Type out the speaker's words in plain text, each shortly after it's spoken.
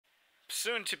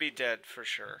soon to be dead for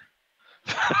sure.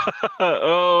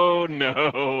 Oh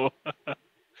no.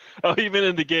 Oh, you meant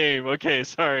in the game. Okay,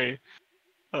 sorry.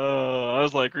 I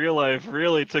was like, real life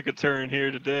really took a turn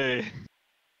here today.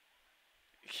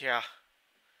 Yeah.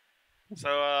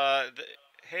 So,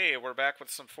 hey, we're back with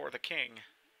some For the King.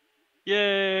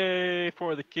 Yay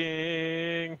for the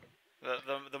king.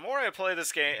 The more I play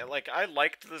this game, like I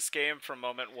liked this game from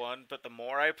moment one, but the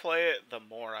more I play it, the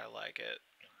more I like it.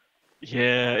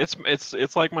 Yeah,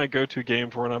 it's like my go-to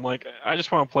game for when I'm like, I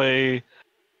just want to play.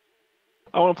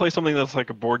 I want to play something that's like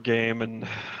a board game, and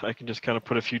I can just kind of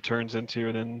put a few turns into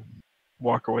and then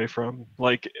walk away from.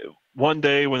 Like one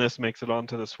day when this makes it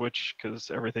onto the Switch, because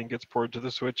everything gets ported to the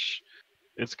Switch,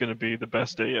 it's gonna be the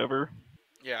best day ever.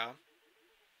 Yeah,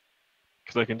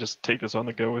 Because I can just take this on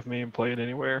the go with me and play it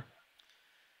anywhere.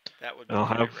 that would And be I'll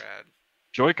pretty have rad.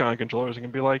 Joy-Con controllers and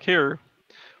can be like, here,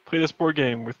 play this board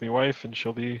game with me, wife, and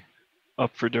she'll be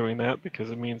up for doing that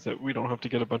because it means that we don't have to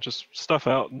get a bunch of stuff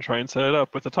out and try and set it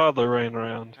up with a toddler running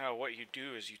around. Now, what you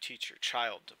do is you teach your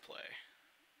child to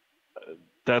play.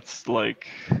 That's like,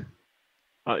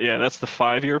 yeah, that's the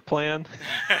 5-year plan.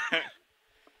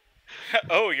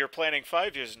 Oh, you're planning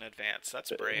 5 years in advance.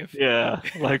 That's brave. Yeah,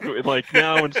 like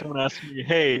now when someone asks me,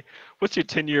 hey, what's your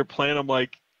 10-year plan? I'm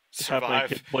like, have my Survive.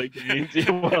 kid play games. Yeah,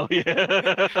 well,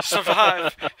 yeah.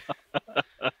 Survive.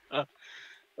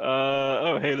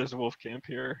 Oh, hey, there's a wolf camp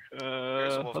here.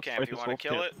 There's a wolf Let's camp. fight You this want to wolf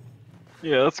kill camp. it?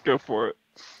 Yeah, let's go for it.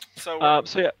 So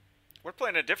So yeah, we're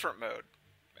playing a different mode,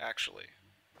 actually.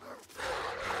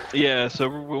 yeah. So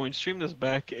when we streamed this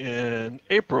back in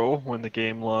April when the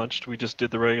game launched, we just did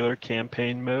the regular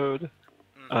campaign mode.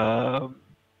 Mm-hmm. Um,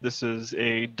 this is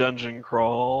a dungeon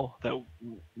crawl that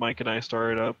Mike and I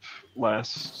started up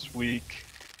last week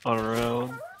on our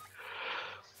own.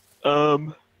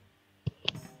 Um,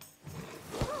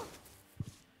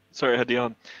 sorry, I had the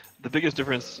on. The biggest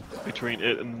difference between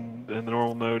it and the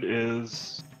normal mode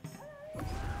is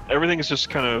everything is just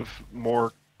kind of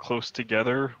more close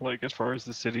together, like as far as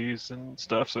the cities and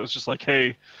stuff. So it's just like,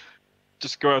 hey,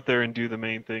 just go out there and do the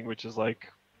main thing, which is like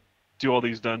do all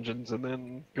these dungeons and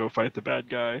then go fight the bad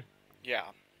guy, Yeah.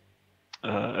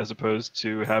 as opposed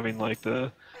to having like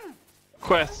the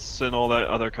quests and all that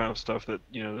other kind of stuff that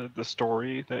the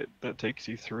story that takes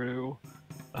you through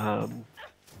um,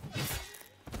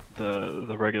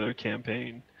 the regular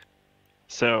campaign.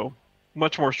 So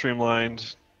much more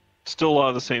streamlined. Still a lot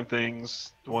of the same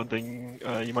things. The one thing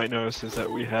you might notice is that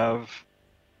we have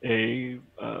a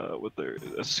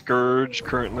scourge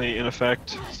currently in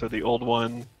effect. So the old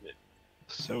one.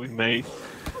 So we may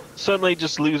suddenly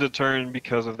just lose a turn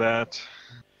because of that.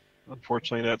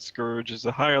 Unfortunately, that scourge is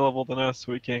a higher level than us,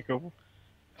 so we can't go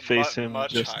face him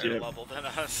Much just higher yet. level than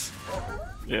us.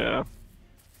 Yeah.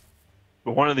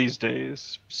 But one of these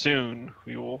days, soon,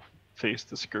 we will face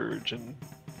the scourge and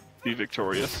be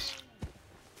victorious.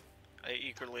 I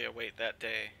eagerly await that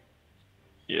day.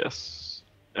 Yes,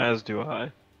 as do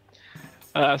I.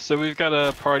 So we've got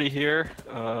a party here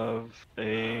of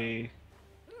a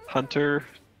hunter.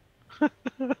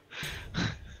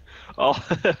 All,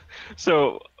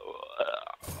 so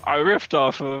I riffed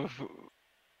off of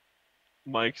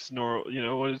Mike's normal,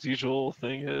 what his usual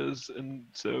thing is, and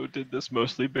so did this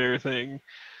mostly bear thing.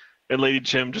 And Lady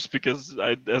Chim, just because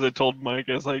as I told Mike,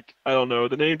 I was like, I don't know,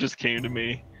 the name just came to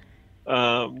me.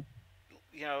 Um,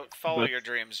 Follow but your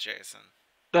dreams, Jason.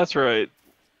 that's right.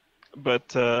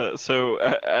 But so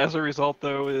as a result,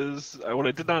 though, is what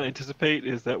I did not anticipate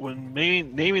is that when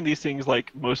naming these things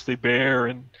like mostly bear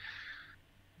and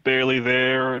barely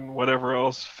there and whatever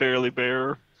else fairly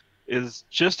bear is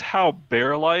just how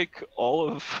bear-like all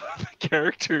of the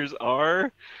characters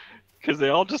are, because they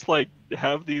all just like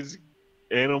have these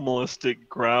animalistic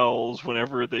growls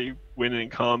whenever they win in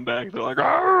combat. They're like,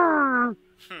 "Arr!"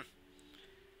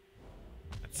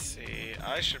 Let's see.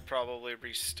 I should probably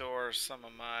restore some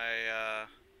of my,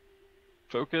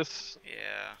 Focus.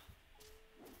 yeah.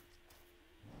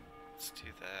 Let's do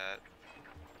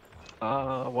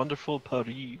that. Wonderful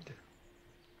parade.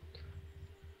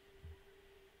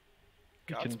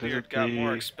 You God's can beard visit got more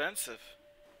the expensive.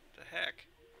 The heck?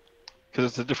 because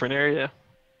it's a different area.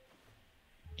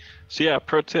 So yeah,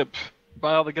 pro tip: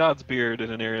 buy all the God's beard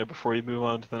in an area before you move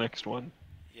on to the next one.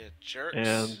 You jerks.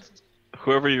 And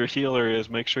whoever your healer is,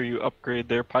 make sure you upgrade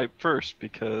their pipe first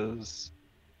because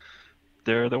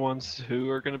they're the ones who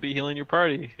are going to be healing your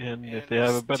party. And if they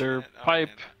have a better Instant. Oh pipe,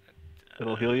 man.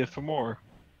 it'll heal you for more.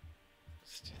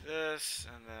 Let's do this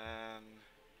and then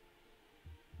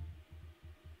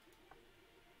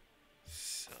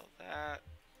sell that.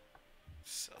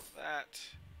 Sell that.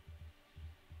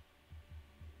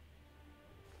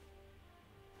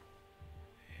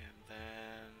 And then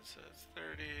says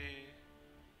 30.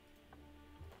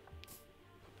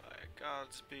 By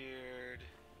God's beard.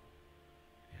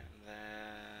 And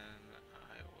then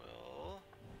I will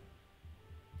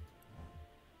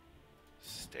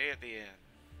stay at the inn.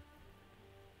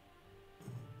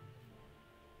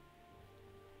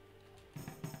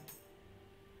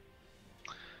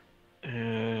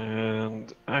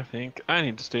 And I think I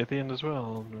need to stay at the end as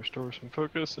well and restore some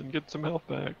focus and get some health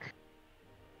back.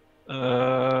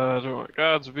 Don't want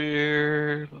God's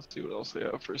beard. Let's see what else they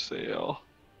have for sale.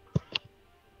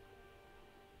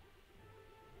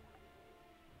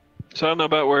 So I don't know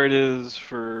about where it is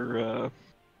for.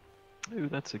 Ooh,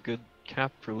 that's a good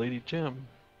cap for Lady Gem.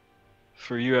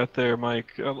 For you out there,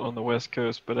 Mike, out on the West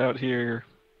Coast, but out here,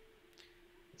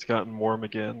 it's gotten warm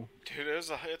again. Dude, it's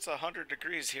 100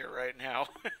 degrees here right now.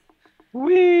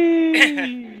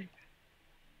 Whee!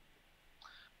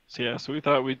 So yeah, so we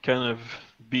thought we'd kind of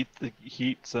beat the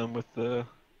heat some with the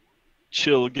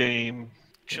chill game.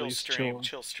 Chill stream,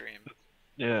 chill stream.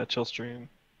 Yeah, chill stream.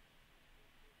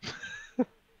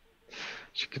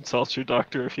 Should consult your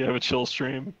doctor if you have a chill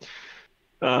stream.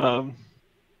 Alright,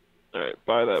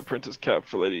 buy that princess cap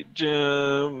for Lady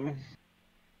Gem.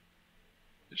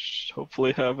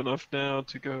 Hopefully have enough now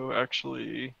to go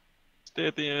actually stay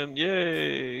at the end.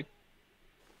 Yay!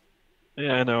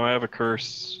 Yeah, I know, I have a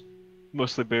curse.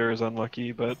 Mostly bear is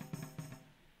unlucky, but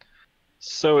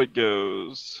so it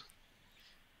goes.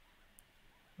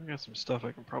 I got some stuff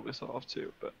I can probably solve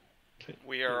too, but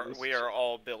we are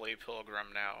all Billy Pilgrim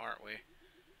now, aren't we?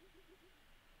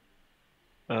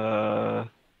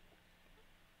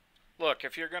 Look,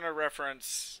 if you're gonna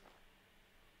reference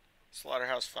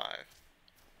Slaughterhouse 5,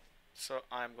 so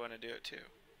I'm going to do it too.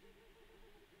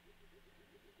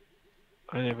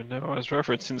 I didn't even know I was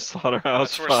referencing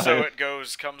Slaughterhouse 5. That's where So It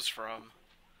Goes comes from.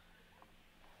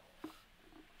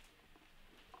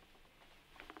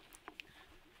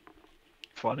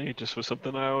 Funny, it just was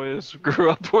something I always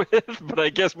grew up with, but I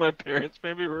guess my parents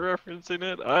maybe were referencing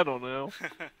it. I don't know.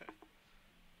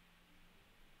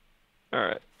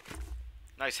 Alright.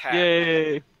 Nice hat.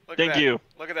 Yay! Thank you.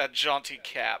 Look at that jaunty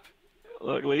cap.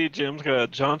 Look, Lady Jim's got a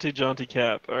jaunty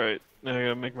cap. Alright, now I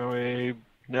gotta make my way,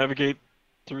 navigate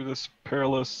through this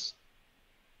perils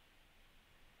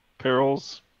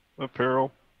of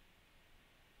peril.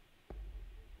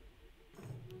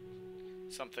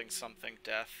 Something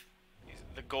death.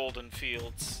 The golden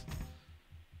fields.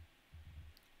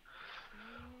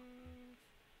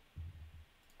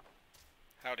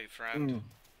 Howdy, friend.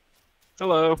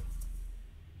 Hello.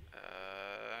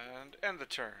 And end the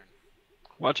turn.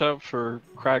 Watch out for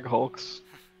crag hulks.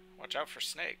 Watch out for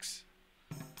snakes.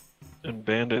 And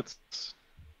bandits.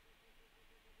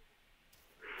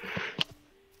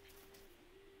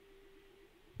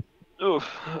 Oh,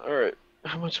 alright.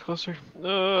 How much closer?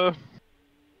 Alright,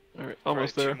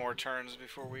 almost there. 2 more turns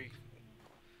before we...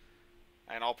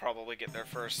 And I'll probably get there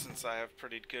first since I have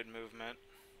pretty good movement.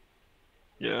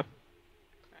 Yeah.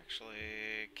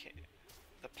 Actually,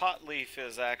 the pot leaf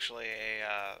is actually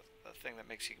a thing that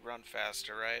makes you run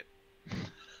faster,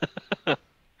 right?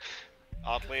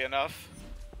 Oddly enough.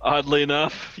 Oddly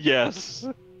enough, yes.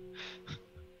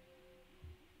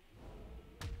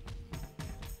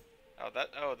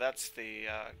 That's the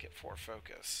get 4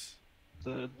 focus.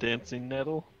 The dancing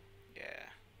nettle. Yeah.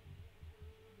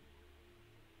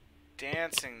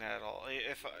 Dancing nettle.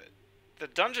 The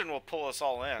dungeon will pull us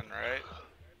all in, right?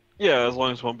 Yeah, as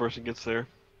long as one person gets there.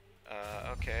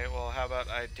 Okay, well, how about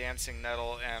I dancing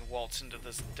nettle and waltz into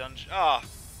this dungeon? Ah!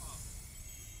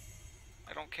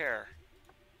 I don't care.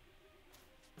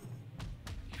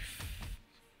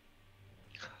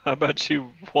 How about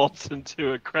you waltz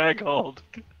into a craghold?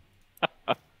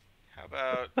 How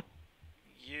about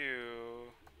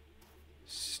you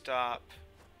stop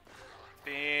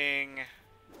being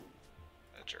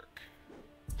a jerk?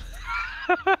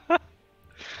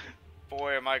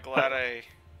 Boy, am I glad I...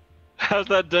 How's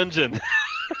that dungeon?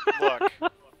 Look.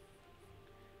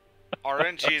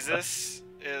 RN Jesus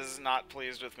is not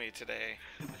pleased with me today.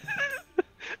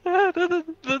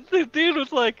 The dude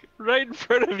was like right in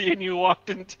front of you and you walked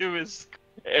into his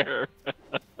square.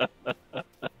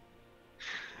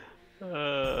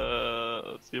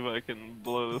 Let's see if I can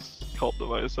blow this cult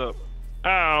device up.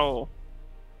 Ow!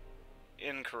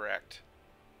 Incorrect.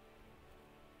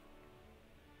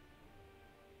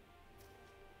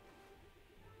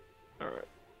 Alright.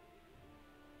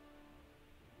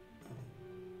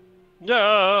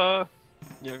 Yeah,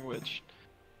 young witch.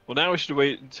 Well, now we should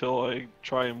wait until I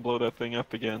try and blow that thing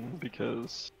up again,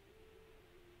 because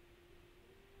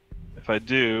if I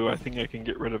do, I think I can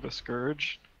get rid of a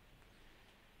scourge.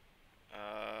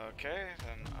 Okay,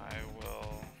 then I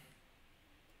will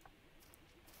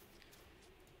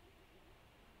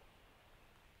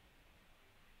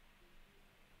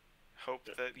Hope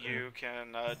that you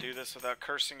can do this without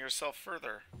cursing yourself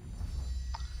further.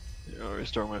 Yeah, I'll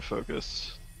restore my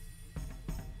focus.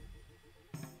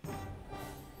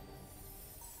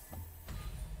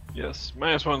 Yes,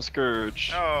 -1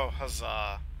 Scourge. Oh,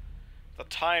 huzzah. The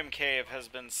time cave has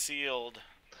been sealed.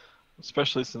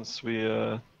 Especially since we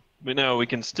know we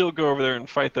can still go over there and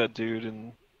fight that dude,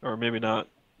 and or maybe not.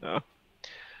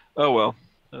 Oh well.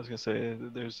 I was gonna say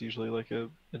there's usually like a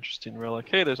interesting relic.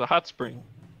 Hey, there's a hot spring.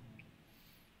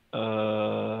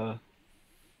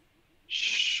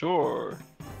 Sure.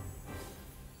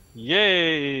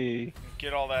 Yay!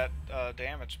 Get all that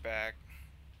damage back.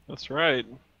 That's right.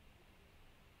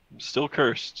 I'm still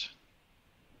cursed.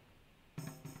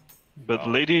 But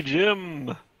Well, Lady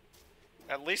Jim.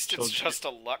 at least it's just a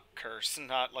luck curse,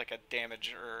 not like a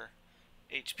damage or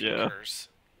HP curse.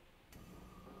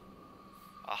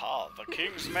 Aha, the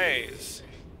King's Maze.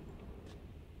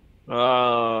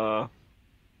 Bone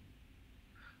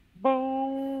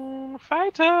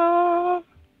Fighter!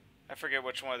 I forget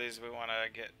which one of these we want to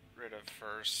get rid of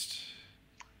first.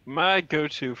 My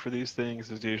go-to for these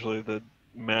things is usually the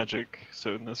magic,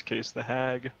 so in this case the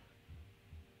hag.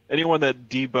 Anyone that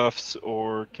debuffs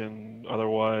or can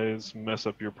otherwise mess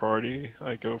up your party,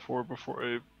 I go for before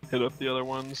I hit up the other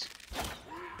ones.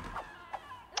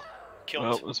 Kilt.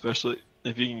 Well, especially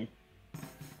if you can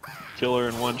kill her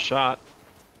in one shot.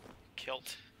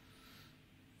 Kilt.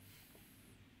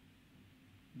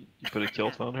 You put a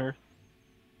kilt on her?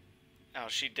 Oh,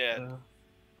 she dead.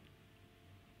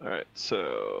 Alright,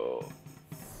 so...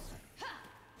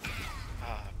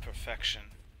 Ah, perfection.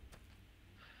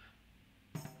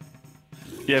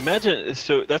 Yeah, imagine,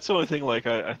 so that's the only thing, like,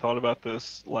 I thought about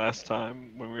this last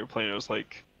time when we were playing. I was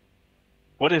like,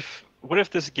 what if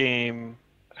this game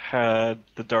had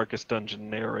the Darkest Dungeon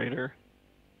narrator?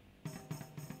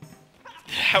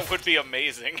 That would be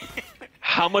amazing.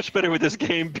 How much better would this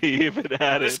game be if it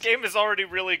had This game is already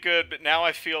really good, but now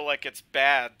I feel like it's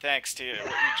bad thanks to what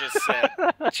you just said,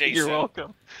 Jason. You're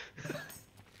welcome.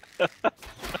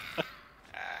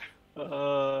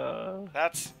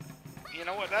 That's... You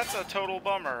know what? That's a total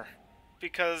bummer.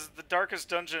 Because the Darkest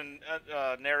Dungeon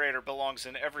narrator belongs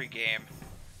in every game.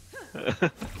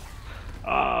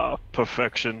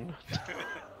 Perfection.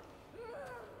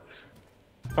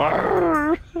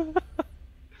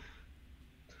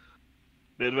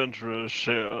 The adventurers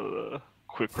share the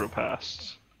quick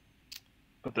repast,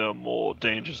 but there are more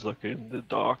dangers lurking in the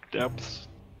dark depths.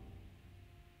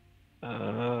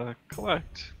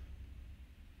 Collect.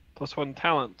 +1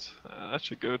 talent. That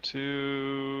should go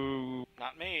to...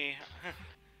 Not me.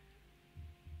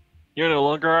 You're no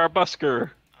longer our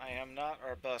busker. I am not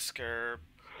our busker.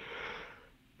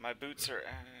 My boots are...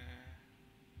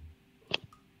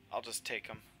 I'll just take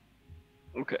them.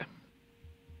 Okay.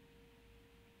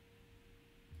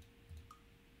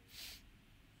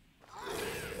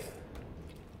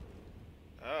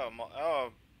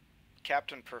 Oh,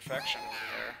 Captain Perfection over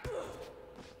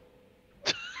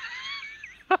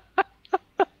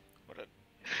there.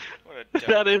 What a dope.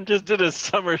 That imp just did a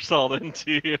somersault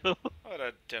into you. What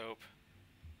a dope.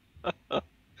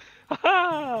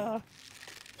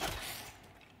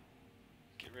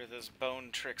 Get rid of this bone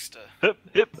trickster. Hip,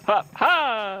 hip, hop,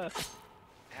 ha!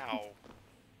 Ow.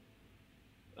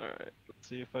 Alright, let's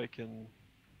see if I can...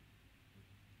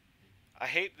 I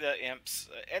hate the imps.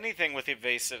 Anything with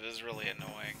evasive is really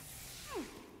annoying.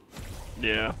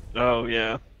 Yeah. Oh,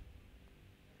 yeah.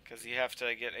 Because you have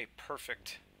to get a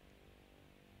perfect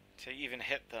to even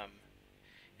hit them.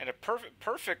 And a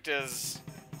perfect is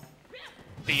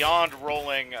beyond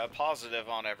rolling a positive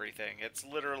on everything. It's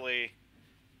literally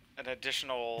an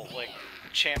additional, like,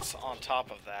 chance on top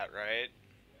of that, right?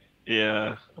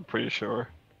 Yeah, I'm pretty sure.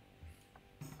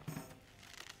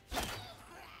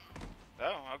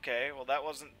 Oh, okay. Well, that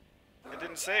wasn't... It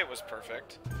didn't say it was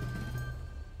perfect.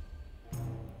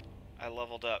 I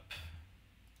leveled up.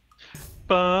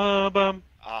 Bum.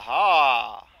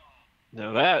 Aha!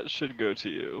 Now that should go to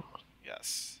you.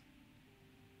 Yes.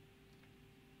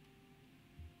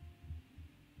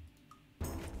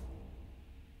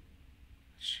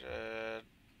 Should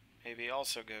maybe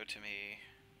also go to me.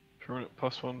 Permanent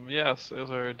 +1. Yes,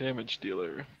 as our damage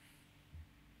dealer.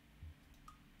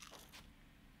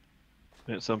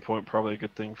 At some point, probably a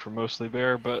good thing for Mostly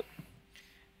Bear, but...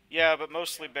 Yeah, but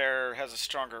Mostly Bear has a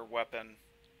stronger weapon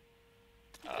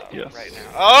yes. right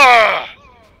now. Ah!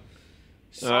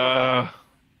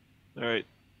 Alright.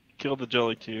 Kill the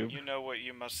jelly cube. You know what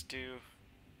you must do.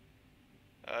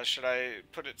 Should I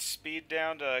put its speed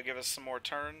down to give us some more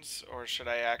turns, or should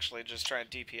I actually just try and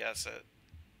DPS it?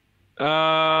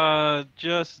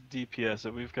 Just DPS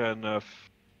it. We've got enough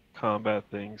combat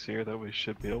things here that we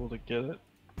should be able to get it.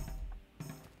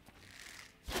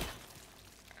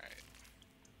 Alright.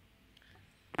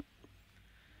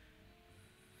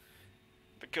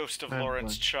 The ghost of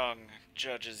Lawrence Chung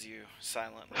judges you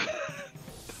silently.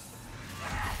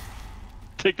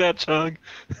 Take that, Chung.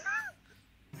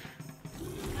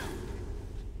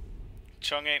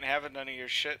 Chung ain't having none of your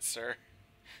shit, sir.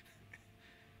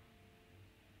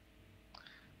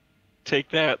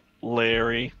 Take that,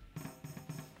 Larry.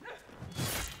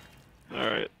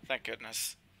 Alright. Thank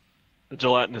goodness. The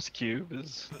gelatinous cube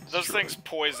is Those destroyed. things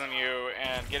poison you,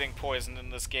 and getting poisoned in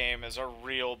this game is a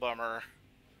real bummer.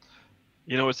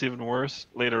 You know what's even worse?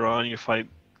 Later on, you fight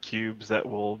cubes that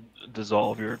will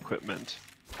dissolve your equipment.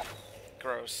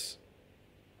 Gross.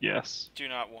 Yes. Do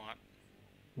not want.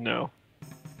 No.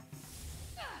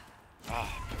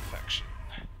 Ah, perfection.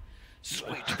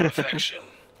 Sweet perfection.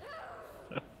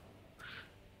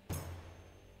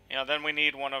 Then we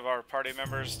need one of our party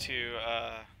members to,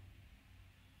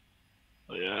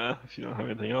 Yeah, if you don't have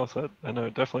anything else, I know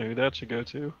definitely who that should go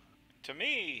to. To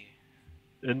me.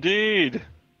 Indeed!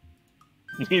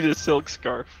 You need a silk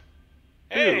scarf.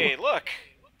 Hey, Ew. look!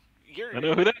 I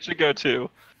know who that should go to.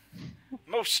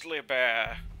 Mostly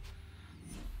bear.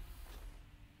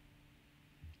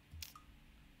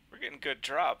 We're getting good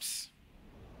drops.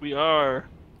 We are.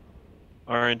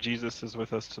 RNG Jesus is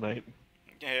with us tonight.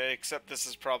 Yeah, except this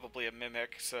is probably a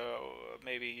mimic, so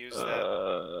maybe use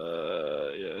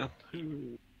that. Yeah.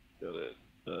 Who got it?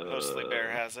 Mostly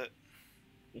bear has it.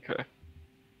 Okay.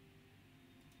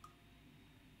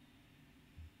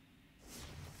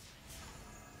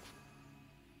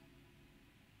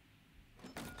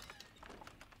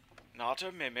 Not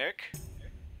a mimic.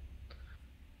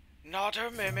 Not a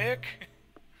mimic.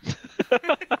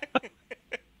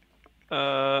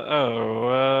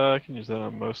 I can use that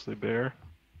on mostly bear.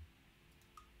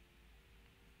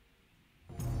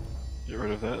 Get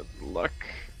rid of that luck.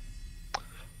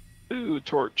 Ooh,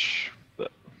 torch.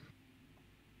 But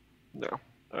no.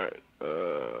 Alright.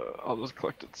 I'll just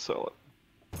collect it and sell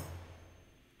it.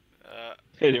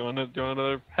 Hey, do you want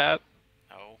another hat?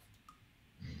 No.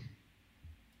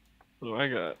 What do I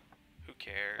got? Who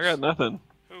cares? I got nothing.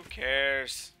 Who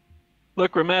cares?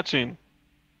 Look, we're matching.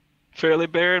 Fairly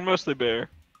bear and mostly bear.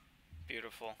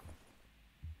 Beautiful.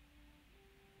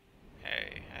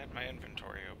 Hey, I had my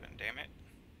inventory open, damn it.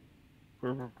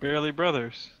 We're barely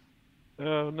brothers.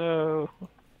 Oh no.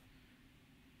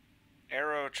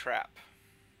 Arrow trap.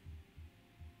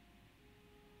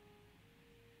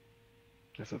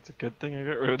 Guess that's a good thing I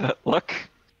got rid of that luck.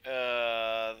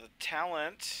 The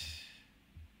talent.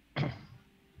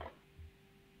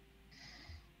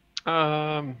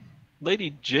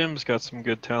 Lady Jim's got some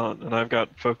good talent, and I've got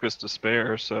focus to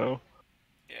spare, so.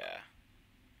 Yeah.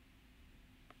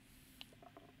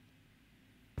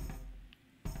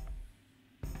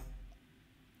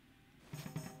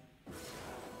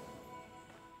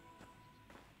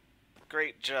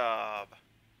 Great job.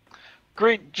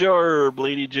 Great job,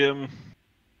 Lady Jim.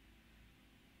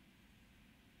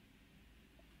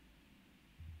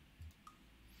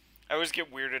 I always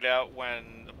get weirded out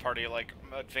when the party like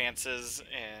advances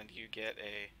and you get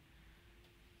a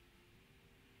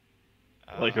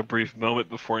Like a brief moment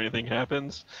before anything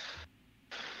happens.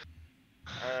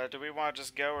 do we want to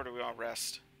just go or do we want to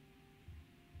rest?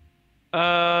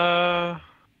 I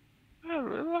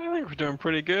think we're doing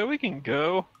pretty good. We can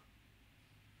go.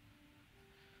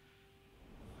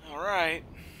 Alright.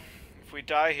 If we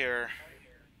die here.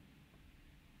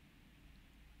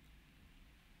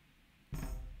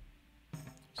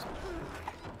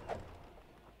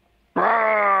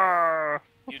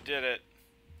 You did it.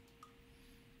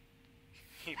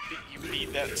 You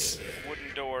beat that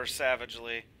wooden door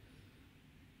savagely.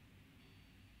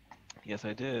 Yes,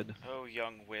 I did. Oh,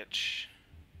 young witch.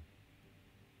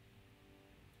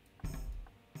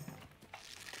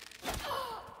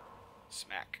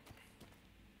 Smack.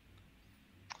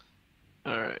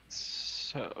 Alright,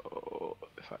 so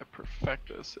if I perfect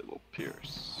this, it'll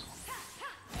pierce.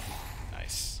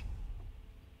 Nice.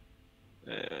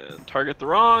 And target the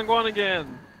wrong one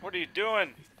again. What are you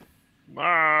doing?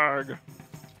 Marg.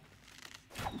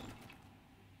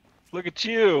 Look at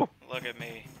you. Look at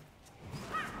me.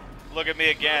 Look at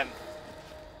me again.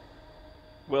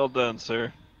 Well done,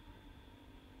 sir.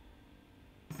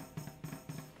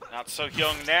 Not so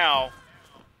young now.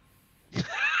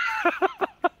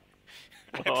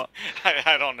 Well,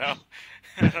 I don't know.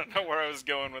 I don't know where I was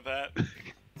going with that.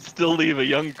 still leave a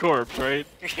young corpse, right?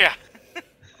 Yeah.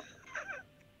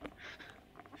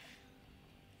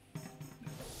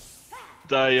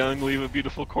 Die young, leave a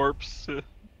beautiful corpse.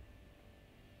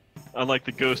 Unlike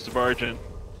the ghost of Argent.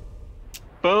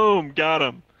 Boom! Got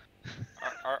him.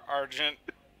 Argent.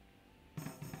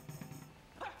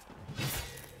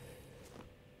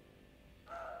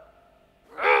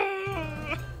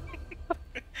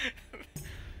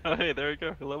 Oh, hey, there we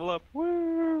go. Level up.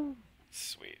 Woo!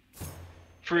 Sweet.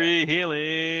 Free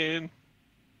healing.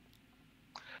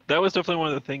 That was definitely one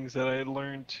of the things that I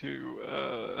learned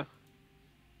to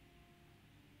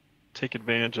take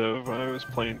advantage of when I was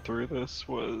playing through this.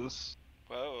 Was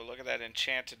Whoa! Look at that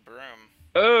enchanted broom.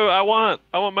 oh, I want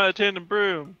my tandem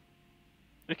broom.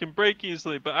 It can break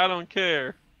easily, but I don't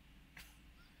care.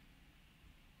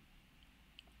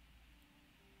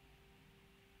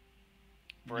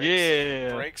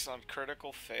 Yeah. Brakes on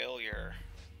critical failure.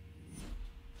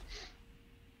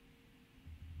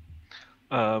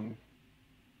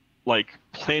 Like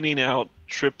planning out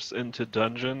trips into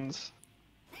dungeons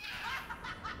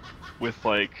with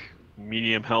like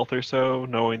medium health or so,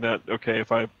 knowing that okay,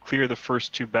 if I clear the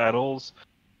first 2 battles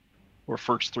or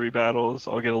first 3 battles,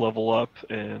 I'll get a level up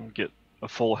and get a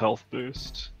full health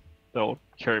boost. That'll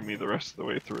carry me the rest of the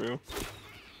way through.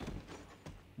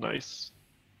 Nice.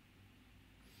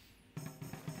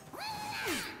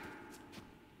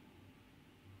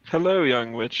 Hello,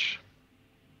 young witch.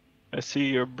 I see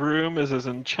your broom is as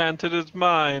enchanted as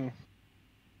mine.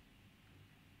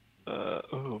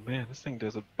 Oh man, this thing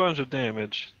does a bunch of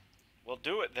damage. Well,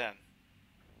 do it then.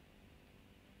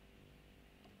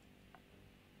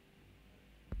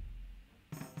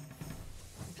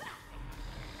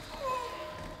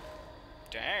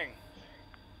 Dang.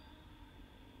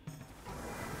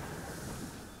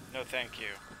 No, thank you.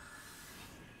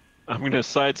 I'm gonna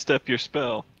sidestep your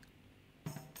spell.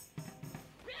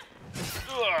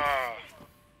 Ugh.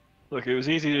 Look, it was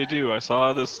easy to do. I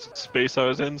saw this space I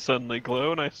was in suddenly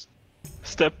glow, and I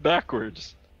stepped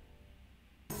backwards.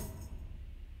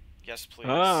 Yes, please.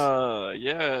 Ah,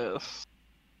 yes.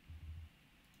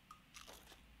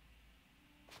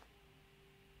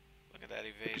 Look at that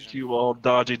Look evasion. at you all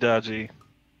dodgy.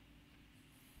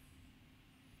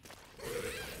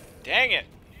 Dang it!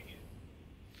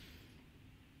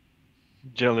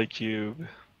 Jelly cube.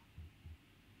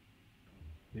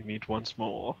 We meet once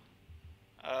more.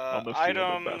 On the field of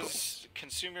battle. Items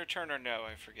consume your turn or no?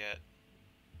 I forget.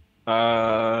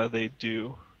 They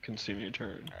do consume your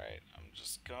turn. Alright, I'm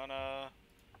just gonna...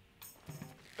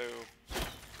 Boo.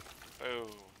 Boo.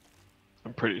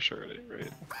 I'm pretty sure it ain't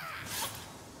right.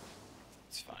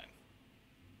 It's fine.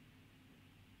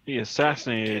 He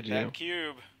assassinated Get that you.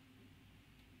 cube.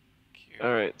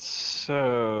 Alright,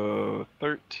 so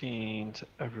 13 to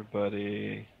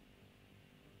everybody.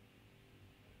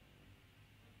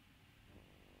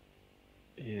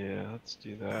 Yeah, let's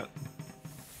do that.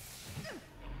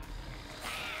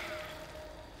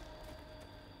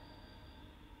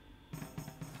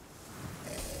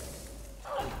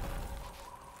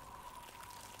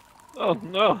 Oh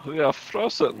no, we are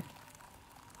frozen.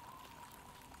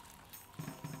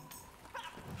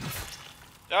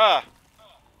 Ah!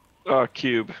 Oh,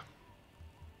 cube.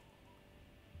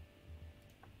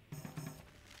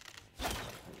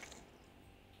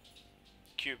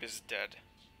 Cube is dead.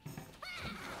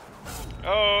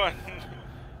 Oh!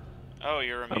 Oh,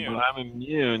 you're immune. I'm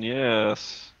immune,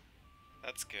 yes.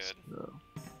 That's good. So.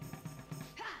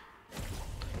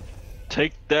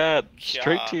 Take that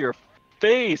straight to your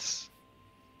face.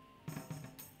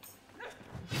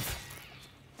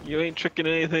 You ain't tricking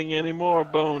anything anymore,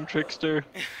 bone trickster.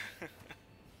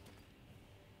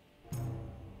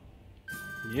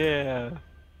 Yeah.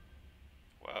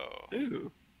 Whoa.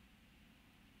 Ooh.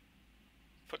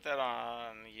 Put that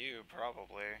on you,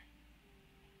 probably.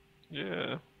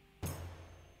 Yeah.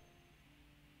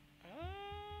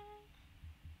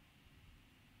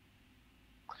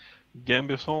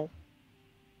 Gambison?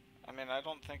 I mean, I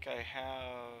don't think I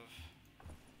have...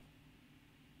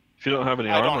 If you don't have any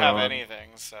I armor don't have on. anything,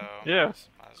 so... Yeah.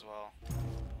 Might as well.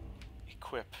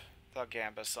 Equip the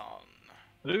Gambison.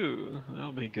 Ooh,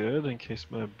 that'll be good in case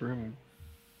my broom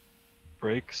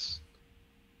breaks.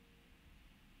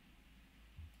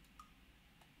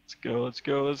 Let's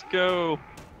go.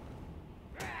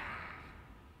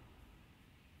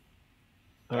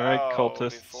 Alright,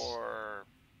 cultists. Before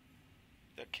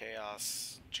the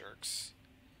chaos jerks.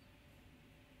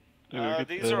 Ooh,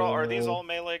 These are these all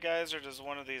melee guys, or does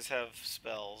one of these have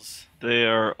spells? They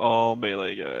are all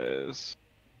melee guys.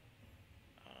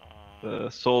 The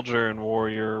soldier and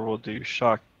warrior will do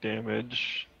shock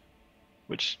damage,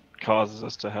 which causes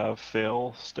us to have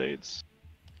fail states.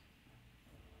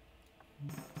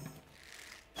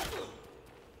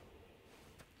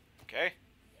 Okay.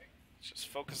 Let's just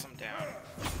focus them down.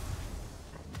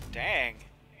 Dang.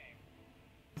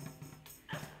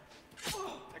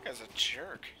 That guy's a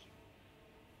jerk.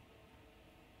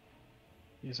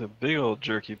 He's a big old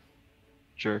jerky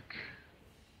jerk.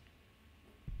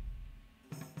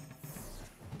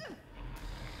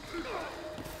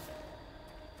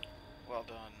 Well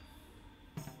done.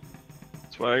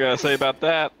 That's what I gotta say about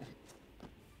that.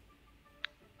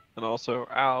 And also,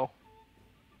 ow.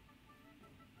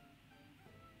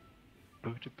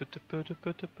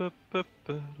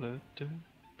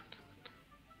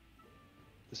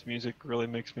 This music really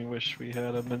makes me wish we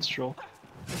had a minstrel.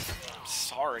 I'm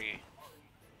sorry.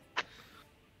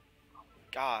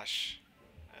 Gosh.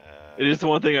 It is the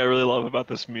one thing I really love about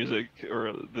this music,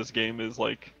 or this game, is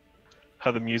like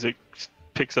how the music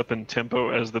picks up in tempo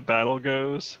as the battle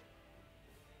goes.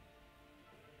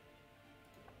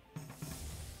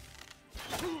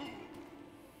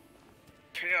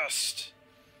 Pissed.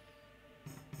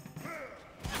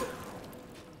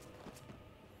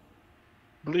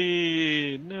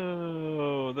 Bleed!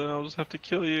 No! Then I'll just have to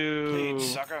kill you! Bleed,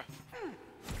 sucker.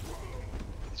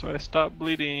 So I stop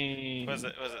bleeding! Was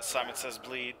it Simon Says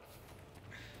Bleed?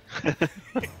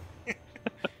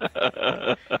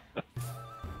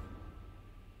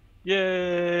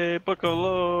 Yay! Book of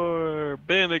Lore!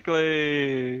 Bandit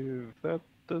Glaive! That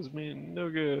does me no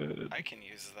good. I can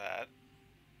use that.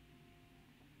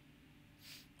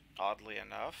 Oddly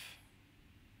enough.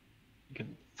 You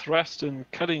can thrust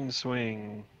and cutting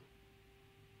swing.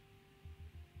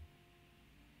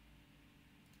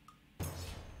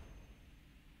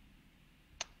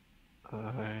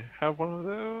 I have one of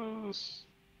those.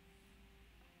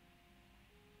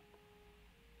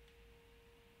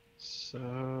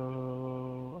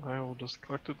 So I will just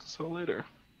collect it to sell later.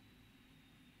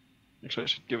 Actually, I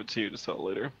should give it to you to sell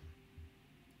later.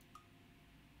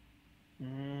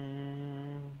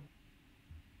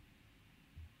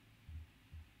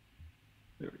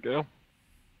 There we go.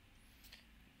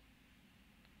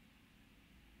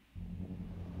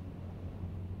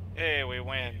 Hey, we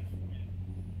win.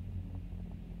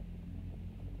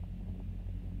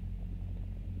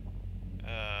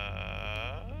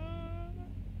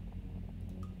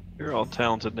 You're all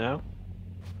talented now.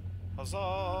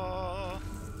 Huzzah!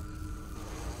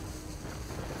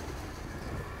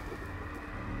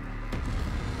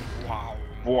 Wow.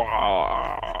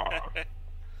 Wow.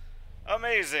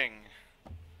 Amazing.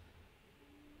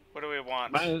 What do we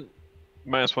want?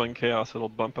 -1 chaos, it'll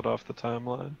bump it off the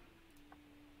timeline.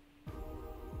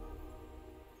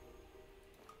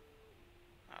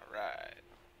 Alright.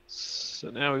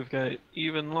 So now we've got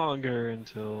even longer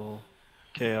until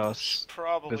chaos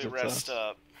Probably visits rest us.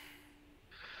 up.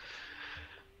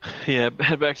 Yeah,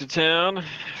 head back to town,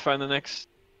 find the next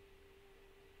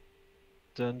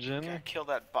dungeon. Gotta kill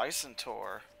that bison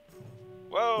tour.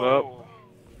 Whoa! Well.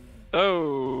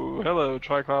 Oh, hello,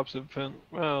 Triclops Infant.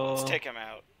 Well, Let's take him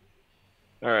out.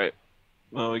 alright.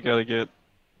 Well, we gotta get...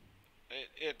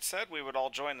 It said we would all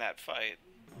join that fight.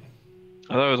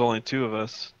 I thought it was only 2 of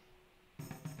us.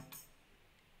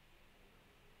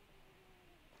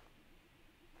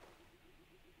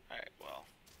 Alright, well.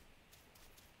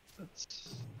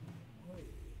 That's...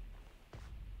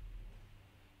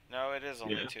 No, it is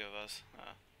only Yeah. 2 of us.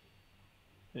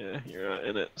 Yeah, you're not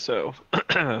in it. So,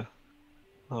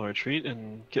 I'll retreat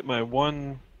and get my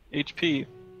 1 HP.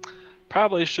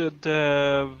 Probably should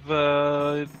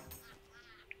have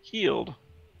healed.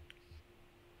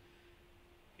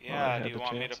 Yeah, had do you the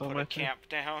want me to chance on put my a turn. camp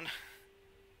down?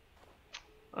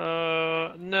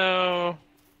 No.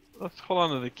 Let's hold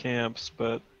on to the camps,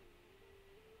 but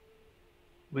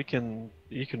you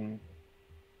can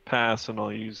pass and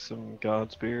I'll use some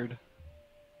Godsbeard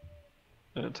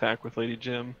and attack with Lady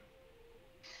Jim.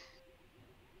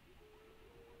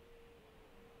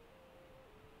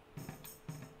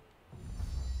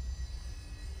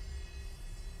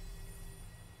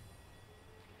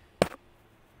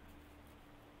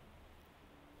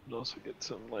 And also get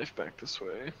some life back this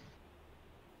way.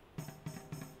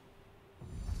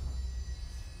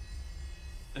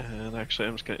 And actually,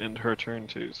 I'm just going to end her turn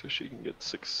too, so she can get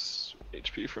 6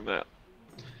 HP from that.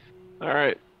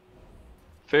 Alright.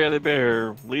 Fairly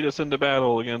Bear, lead us into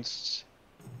battle against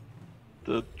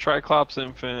the Triclops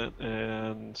Infant,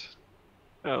 and...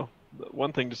 Oh,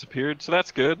 one thing disappeared, so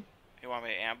that's good. You want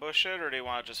me to ambush it, or do you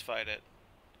want to just fight it?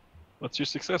 What's your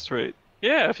success rate?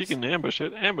 Yeah, if you can ambush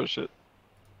it, ambush it.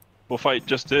 We'll fight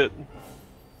just it.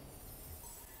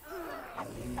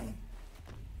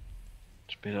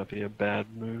 Which may not be a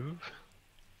bad move.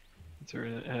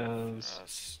 Considering it has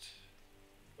Just...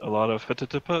 a lot of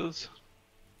hitatapas.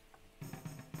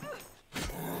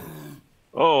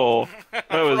 Oh, that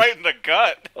was... right in the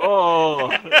gut!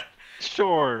 Oh,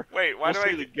 sure. Wait, why We'll do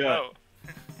see I... the gut.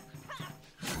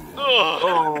 Oh.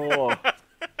 Oh.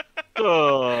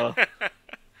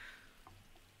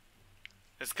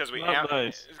 It's because Not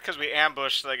nice. we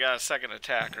ambushed. They got a second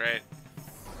attack, right?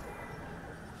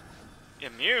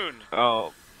 Immune.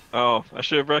 Oh. Oh, I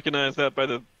should have recognized that by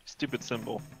the stupid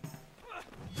symbol.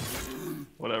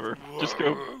 Whatever. Just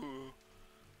go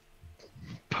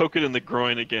poke it in the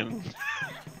groin again.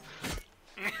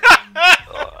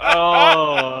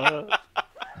 Oh.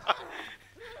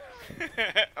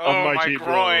 Oh, my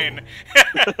groin.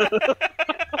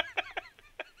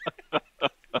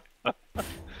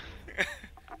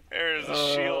 There's a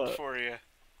shield for you.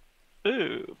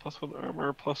 Ooh, +1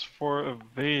 armor, +4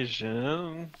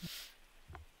 evasion.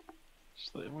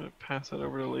 I'm gonna pass that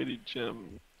over to Lady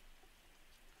Jim.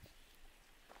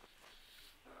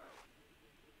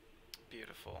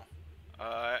 Beautiful.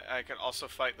 I could also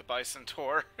fight the Bison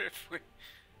Tor if we.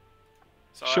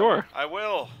 So sure. I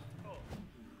will.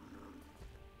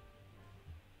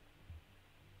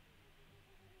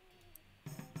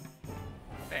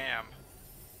 Bam.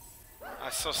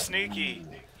 I'm so sneaky.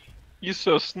 You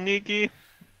so sneaky.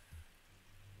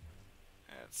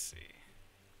 Let's see.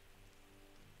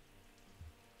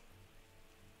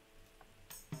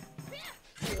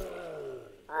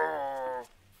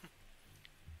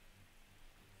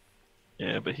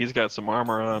 Yeah, but he's got some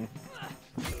armor on.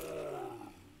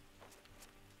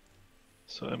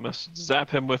 So I must zap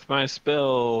him with my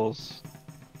spells.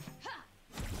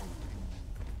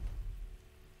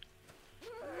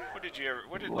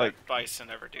 What did that bison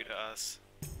ever do to us?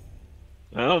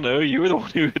 I don't know, you were the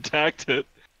one who attacked it.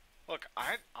 Look,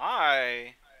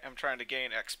 I am trying to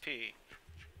gain XP.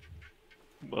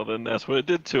 Well then that's what it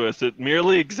did to us, it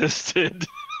merely existed.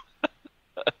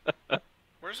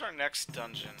 Where's our next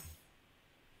dungeon?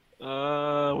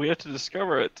 We have to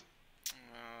discover it.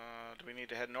 Do we need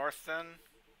to head north then?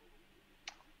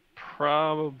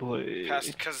 Probably.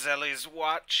 Past Kazelli's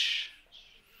watch?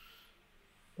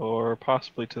 Or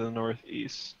possibly to the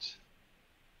northeast.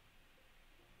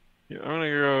 Yeah, I'm gonna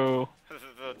go...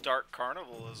 The Dark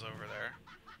Carnival is over there.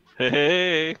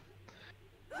 Hey!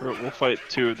 We'll fight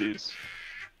two of these.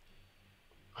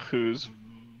 Whose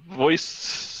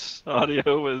voice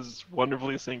audio is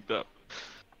wonderfully synced up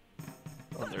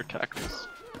on their tackles.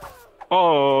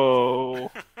 Oh!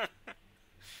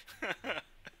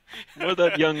 What did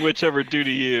that young witch ever do to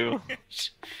you?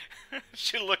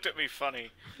 She looked at me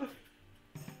funny.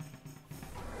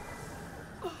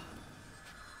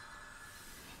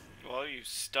 Well, you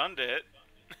stunned it.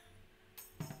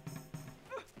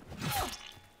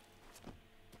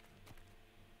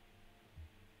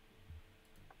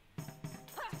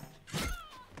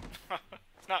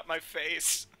 Not my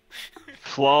face.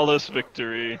 Flawless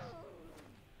victory.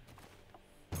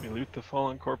 We loot the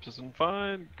fallen corpses and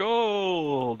find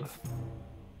gold!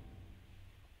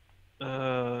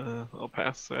 I'll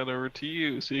pass that over to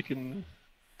you so you can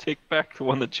take back the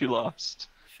one that you lost.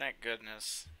 Thank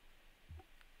goodness.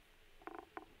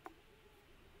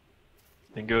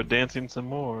 And go dancing some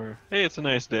more. Hey, it's a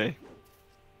nice day.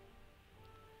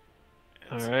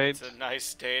 Alright. It's a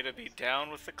nice day to be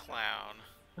down with the clown.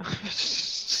 What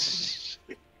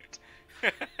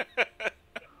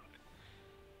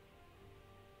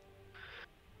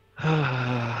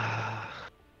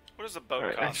does a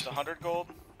boat cost? 100 gold?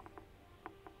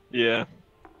 Yeah.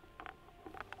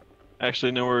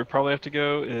 Actually, no, where we probably have to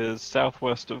go is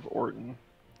southwest of Orton.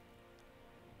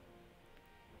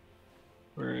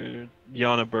 Where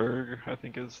Jonneberg, I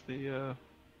think, is the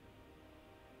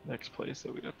next place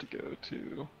that we'd have to go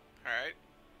to. Alright.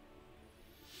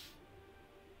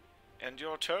 And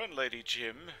your turn, Lady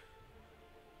Jim.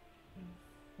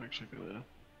 I'm actually gonna...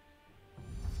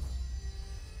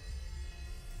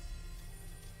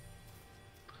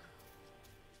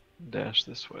 dash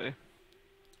this way.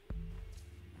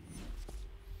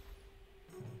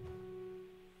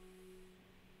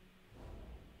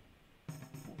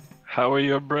 How are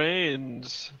your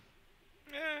brains?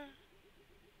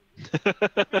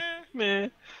 Meh.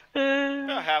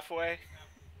 About halfway.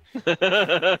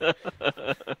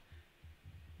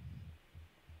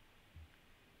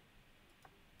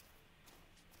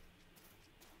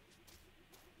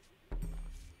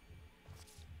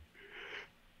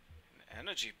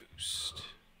 Energy boost.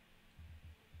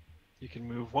 You can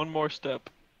move one more step.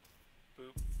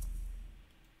 Boop.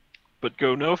 But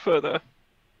go no further.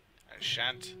 I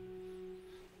shan't.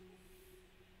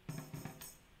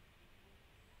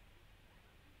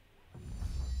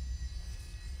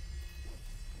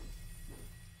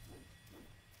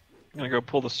 I'm gonna go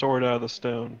pull the sword out of the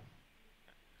stone.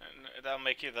 And that'll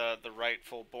make you the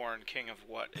rightful born king of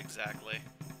what exactly?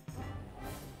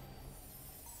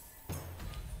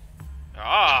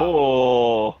 Ah!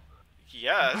 Oh!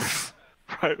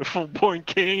 Born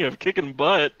king of kicking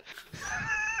butt.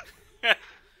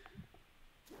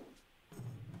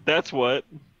 That's what.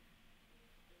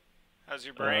 How's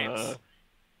your brains?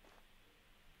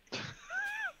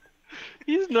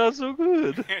 He's not so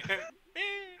good.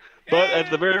 But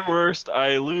at the very worst,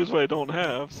 I lose what I don't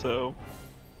have, so...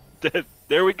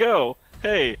 There we go.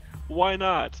 Hey, why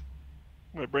not?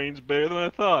 My brain's better than I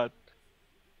thought.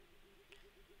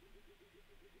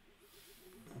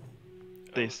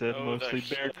 They said mostly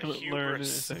bear couldn't learn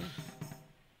anything.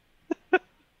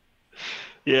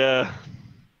 Yeah.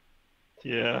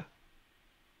 Yeah.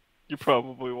 You're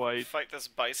probably white. Fight this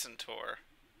bison tour.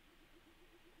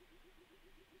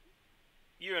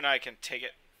 You and I can take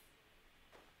it.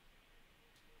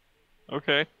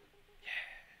 Okay.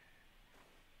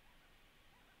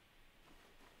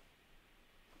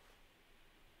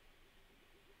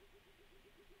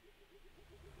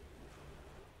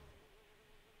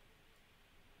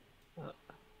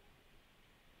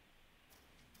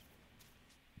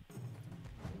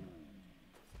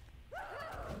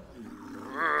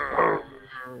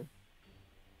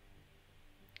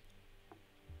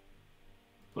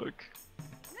 Look,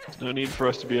 there's no need for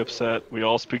us to be upset. We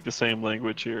all speak the same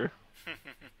language here.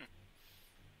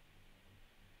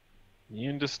 You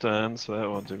understand, so that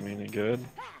won't do me any good.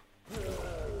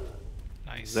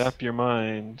 Nice. Zap your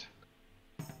mind.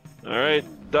 Alright,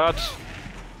 dodge!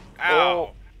 Ow!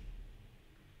 Oh.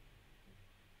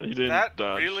 You didn't that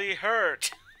dodge. really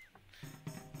hurt.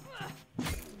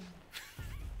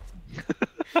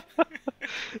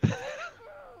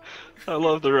 I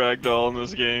love the ragdoll in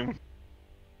this game.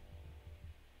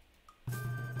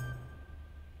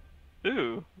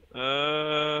 Ooh,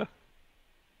 I'm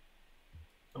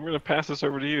gonna pass this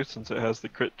over to you since it has the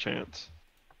crit chance.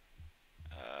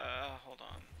 Hold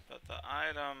on. But the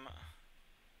item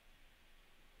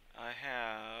I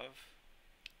have...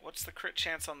 What's the crit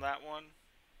chance on that one?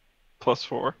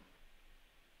 +4. Alright.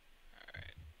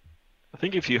 I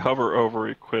think if you hover over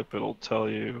equip, it'll tell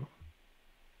you.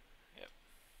 Yep.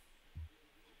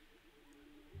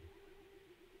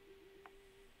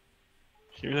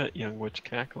 Hear that young witch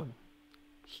cackling?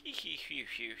 Hee hee hee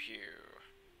hee hee.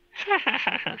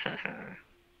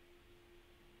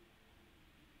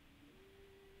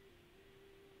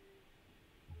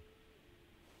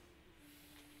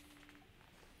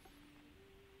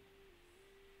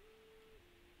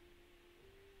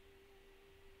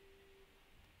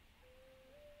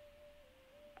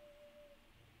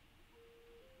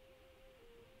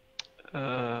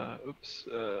 Oops,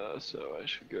 so I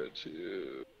should go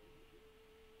to...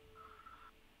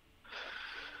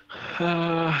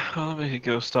 let me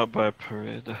go stop by a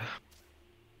parade.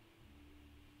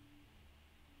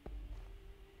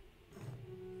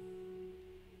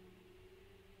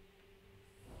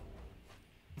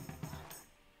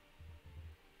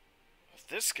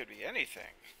 This could be anything.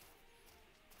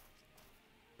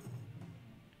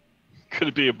 Could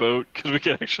it be a boat? Because we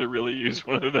could actually really use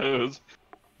one of those.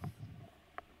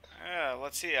 Yeah,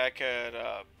 let's see. I could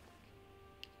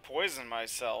poison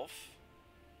myself.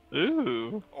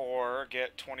 Ooh. Or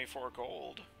get 24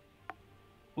 gold.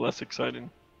 Less exciting.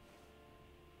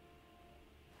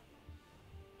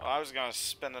 Well, I was going to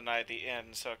spend the night at the inn,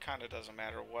 so it kind of doesn't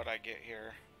matter what I get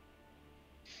here.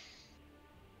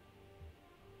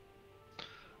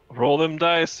 Roll them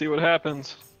dice, see what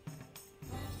happens.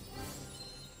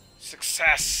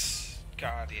 Success,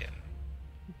 Guardian.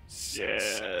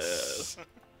 Success. Yes.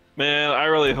 Man, I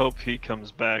really hope he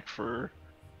comes back for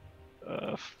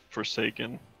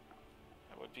Forsaken.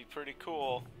 That would be pretty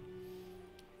cool.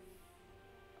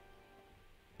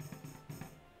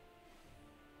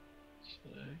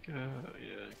 Should I go?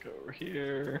 Yeah, go over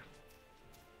here.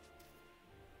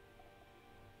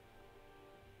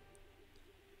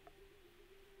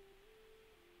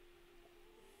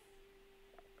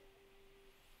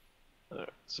 Alright,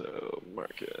 so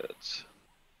market.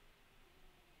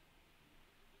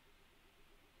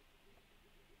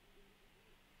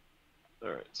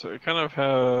 Alright, so I kind of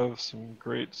have some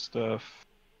great stuff.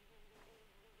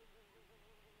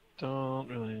 Don't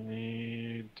really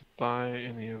need to buy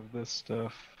any of this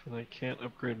stuff, and I can't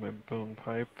upgrade my bone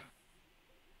pipe.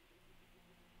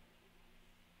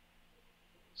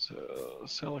 So,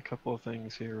 sell a couple of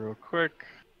things here real quick.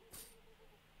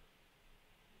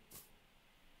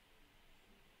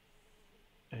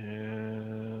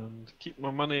 And keep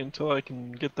my money until I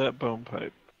can get that bone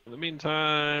pipe. In the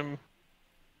meantime...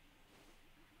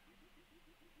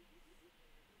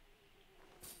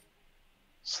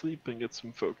 sleep and get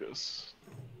some focus.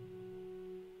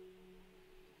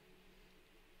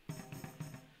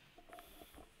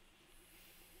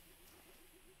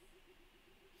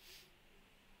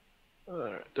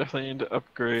 Alright. definitely need to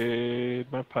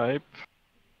upgrade my pipe.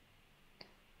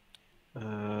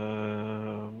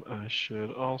 I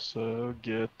should also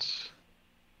get.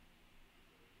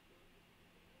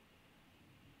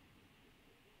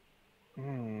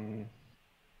 Hmm.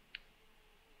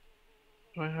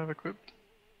 Do I have equipped?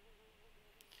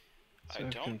 I So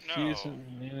don't confuse know. Oh,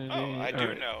 immunity. I All do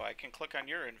right. know. I can click on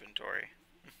your inventory.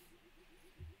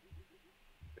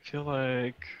 I feel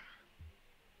like.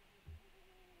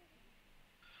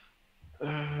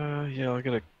 Yeah, I'll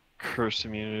get a curse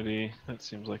immunity. That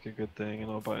seems like a good thing,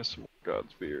 and I'll buy some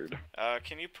God's Beard.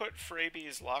 Can you put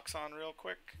Fraby's locks on real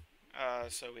quick?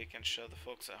 So we can show the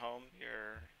folks at home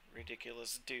your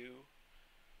ridiculous do.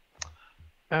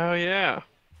 Oh yeah.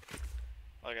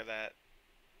 Look at that.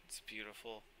 It's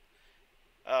beautiful.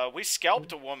 We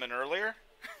scalped a woman earlier.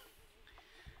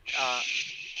 Uh,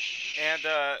 and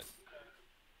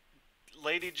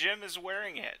Lady Jim is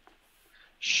wearing it.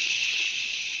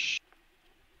 Shh.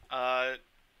 Uh,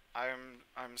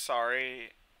 I'm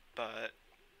sorry, but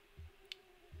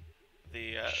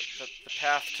the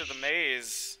path to the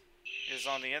maze is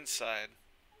on the inside,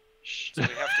 so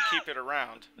we have to keep it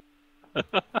around.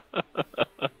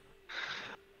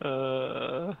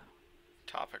 uh,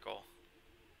 Topical.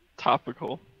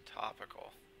 topical.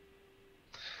 Topical.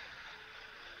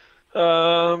 Is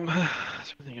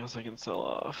there anything else I can sell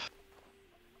off?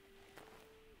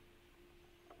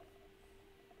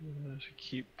 I should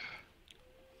keep.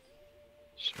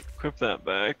 Should equip that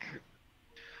back.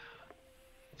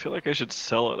 I feel like I should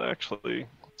sell it actually.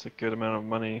 It's a good amount of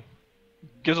money.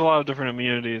 Gives a lot of different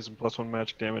immunities and +1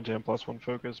 magic damage and +1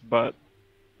 focus, but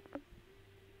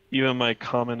even my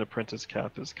common apprentice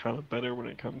cap is kind of better when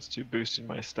it comes to boosting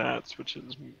my stats, which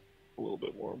is a little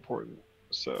bit more important.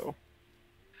 So,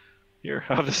 here,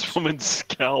 have this woman's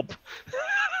scalp.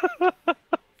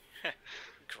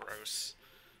 Gross.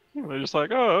 They're just like,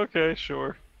 oh, okay,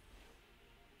 sure.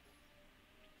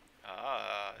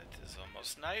 It is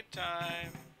almost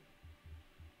nighttime.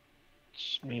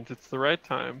 Which means it's the right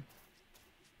time.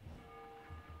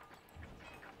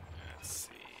 Let's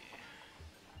see.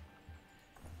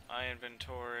 My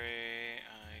inventory,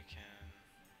 I can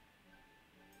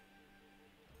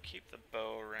keep the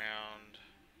bow around.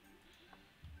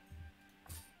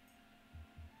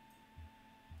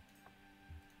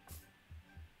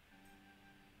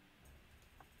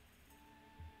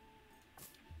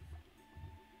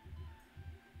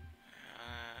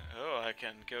 Oh, I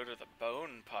can go to the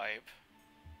bone pipe.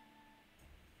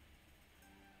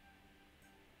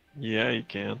 Yeah, you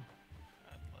can.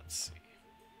 Let's see.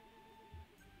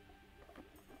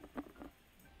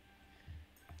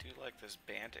 I do like this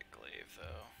bandit glaive,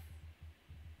 though.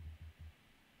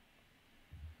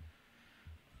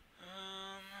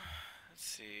 Let's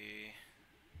see.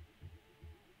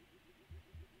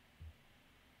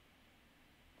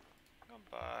 I'll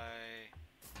buy.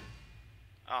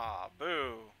 Ah,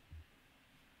 boo.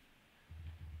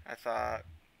 I thought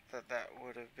that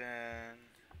would have been.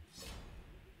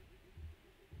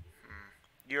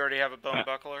 You already have a bone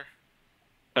buckler?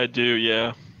 I do, yeah.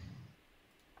 Alright,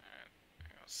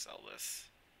 I'll sell this.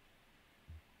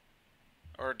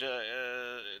 Or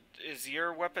is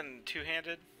your weapon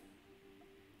two-handed?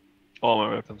 All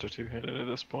my weapons are two-handed at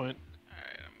this point.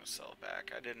 Alright, I'm gonna sell it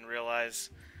back. I didn't realize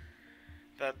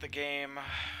that the game...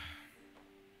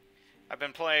 I've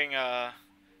been playing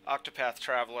Octopath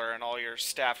Traveler, and all your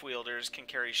staff wielders can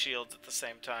carry shields at the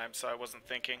same time, so I wasn't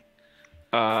thinking.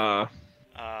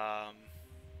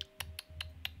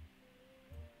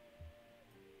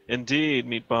 Indeed,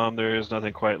 Meat Bomb, there is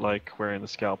nothing quite like wearing the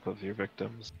scalp of your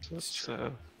victims. It's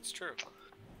true. It's true.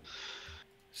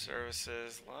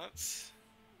 Services, let's...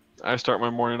 I start my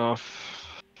morning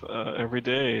off every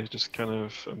day, just kind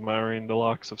of admiring the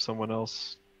locks of someone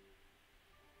else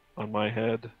on my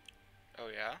head. Oh,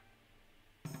 yeah?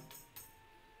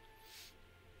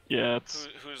 Yeah, it's...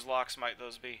 Whose locks might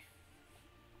those be?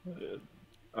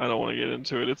 I don't want to get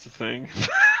into it, it's a thing.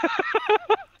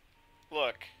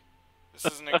 Look, this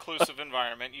is an inclusive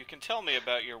environment. You can tell me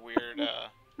about your weird,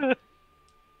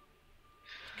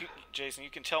 Jason, you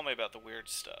can tell me about the weird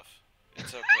stuff.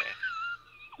 It's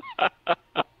okay.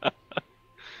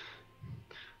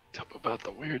 Tell me about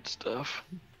the weird stuff.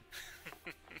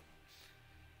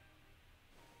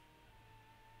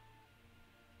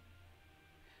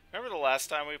 Remember the last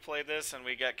time we played this and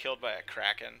we got killed by a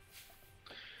kraken?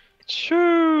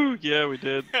 Shoo! Yeah, we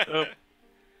did. Oh.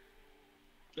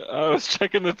 I was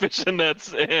checking the fishing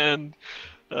nets and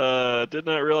did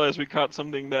not realize we caught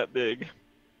something that big.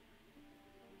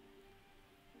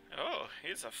 Oh,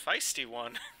 he's a feisty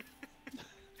one.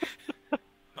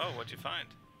 Oh, what'd you find?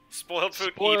 Spoiled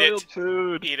food. Spoiled Eat it.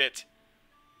 food. Eat it.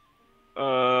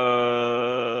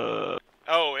 Oh,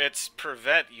 it's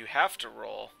prevent. You have to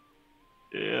roll.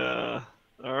 Yeah.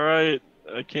 All right.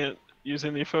 I can't use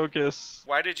any focus.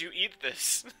 Why did you eat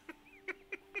this?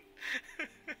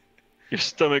 Your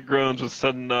stomach groans with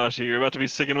sudden nausea. You're about to be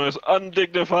sick in the most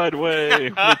undignified way.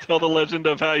 When they tell the legend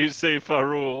of how you save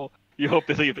Farul, you hope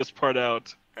they leave this part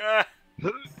out.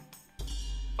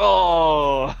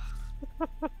 Oh.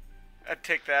 I'd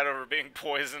take that over being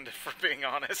poisoned, if we're being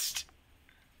honest.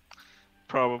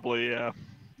 Probably, yeah.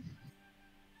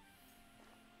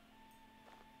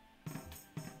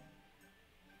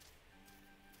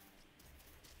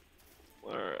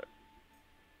 Alright.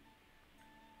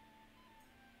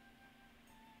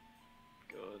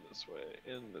 Going this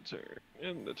way. In the turn.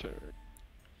 In the turn.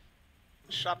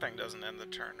 Shopping doesn't end the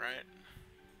turn, right?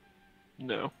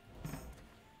 No.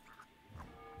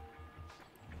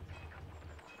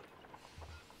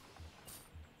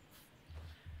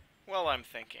 Well, I'm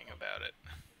thinking about it.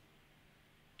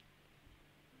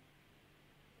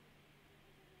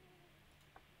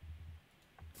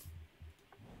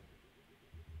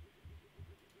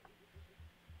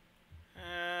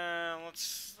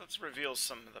 Let's reveal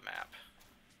some of the map.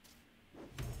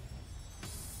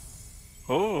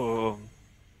 Oh.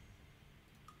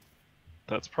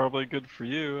 That's probably good for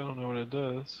you. I don't know what it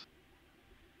does.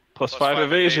 Plus 5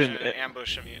 evasion. And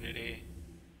ambush immunity.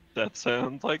 That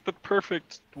sounds like the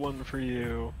perfect one for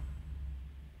you.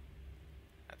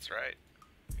 That's right.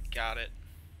 Got it.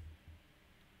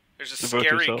 There's a Devote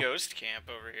scary yourself. ghost camp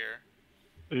over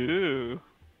here. Ooh.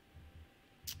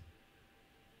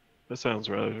 That sounds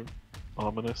rather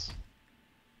ominous.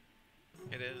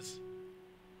 It is.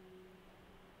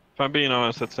 If I'm being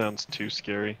honest, that sounds too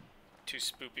scary. Too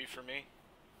spoopy for me?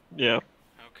 Yeah.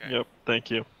 Okay. Yep,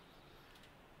 thank you.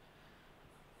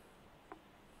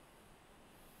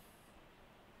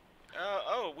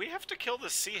 Oh, we have to kill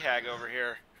this sea hag over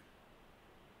here.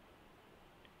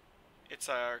 It's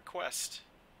our quest.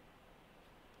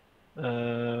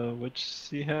 Which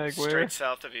sea hag where? Straight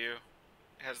south of you.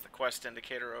 It has the quest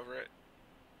indicator over it.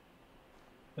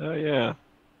 Oh, yeah.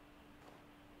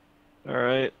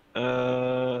 Alright,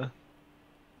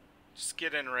 Just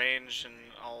get in range and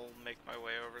I'll make my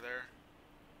way over there.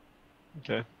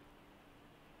 okay.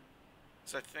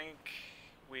 So I think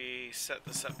we set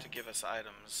this up to give us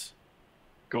items.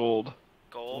 Gold.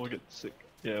 Gold? We'll get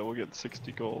we'll get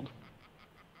 60 gold.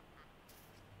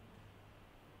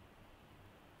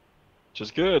 Which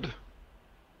is good.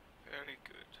 Very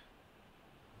good.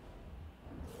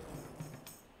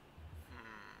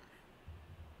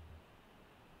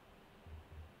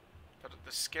 But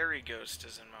the scary ghost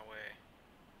is in my way.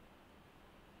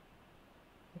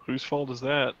 Whose fault is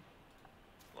that?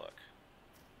 Look.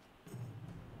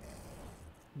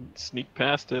 Sneak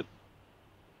past it.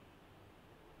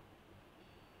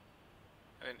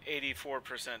 An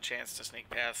 84% chance to sneak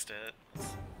past it.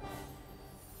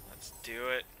 Let's do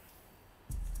it.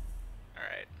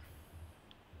 Alright.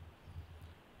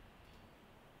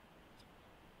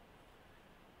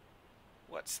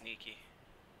 What sneaky?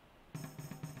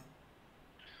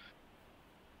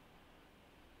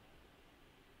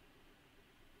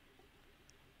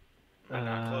 Am I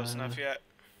not close enough yet?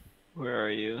 Where are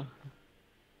you?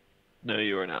 No,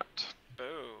 you are not. Boo.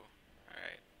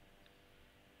 Alright.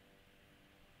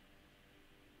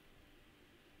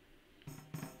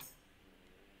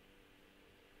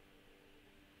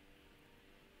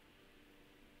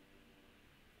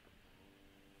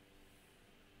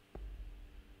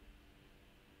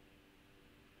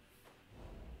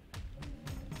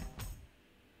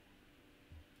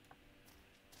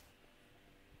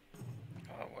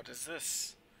 Oh, what is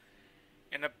this?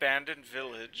 An abandoned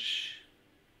village.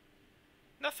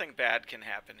 Nothing bad can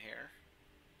happen here.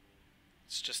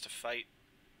 It's just a fight.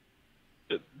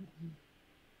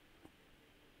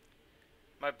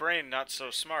 My brain not so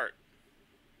smart.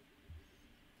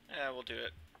 Yeah, we'll do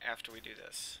it after we do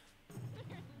this.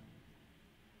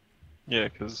 Yeah,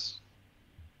 because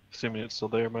assuming it's still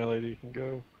there, my lady can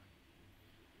go.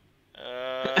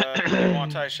 Do you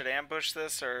want I should ambush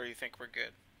this, or you think we're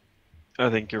good? I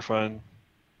think you're fine.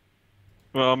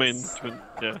 Well, I mean,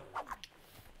 yeah.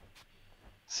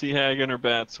 Sea hag and her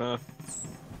bats, huh?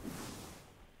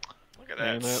 Look at that,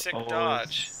 Man, that sick always-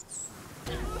 dodge.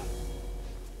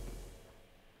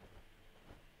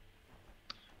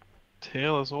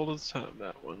 Tale as old as time,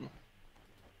 that one.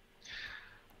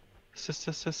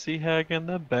 Sea hag and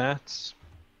the bats.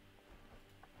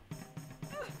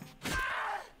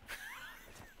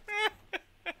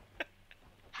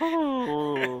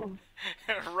 Oh.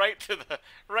 right to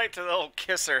the old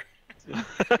kisser.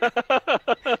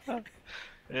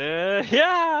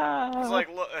 Yeah. It's like,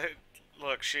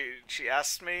 look, look, she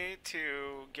asked me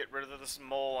to get rid of this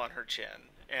mole on her chin,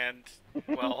 and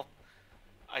well,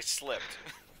 I slipped.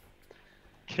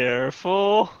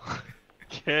 Careful.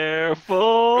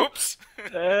 Careful. Oops.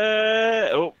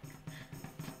 Oh.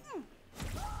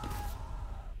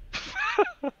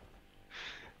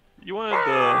 You wanted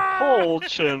the whole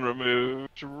chin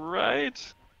removed,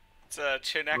 right? It's a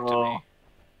chinectomy.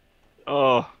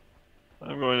 Oh.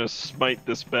 I'm going to smite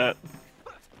this bat.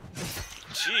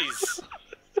 Jeez.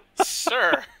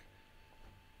 Sir.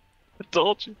 I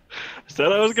told you. I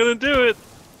said I was gonna do it.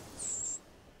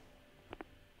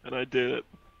 And I did it.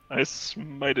 I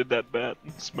smited that bat.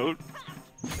 Smote.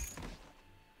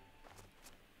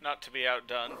 Not to be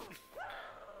outdone.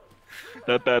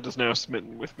 That bat is now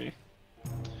smitten with me.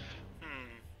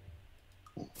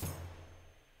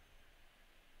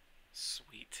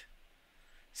 Sweet.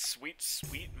 Sweet,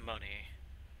 sweet money.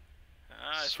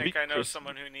 I Sweet think I know Christmas.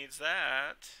 someone who needs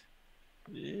that.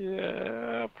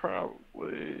 Yeah,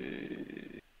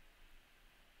 probably.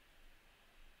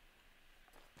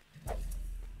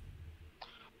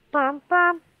 Bum,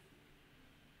 bum.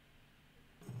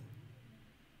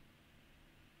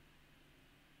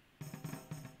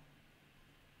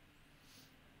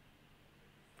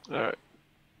 Alright.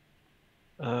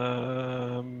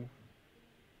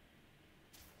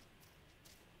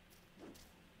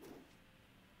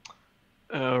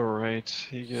 Alright,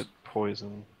 you get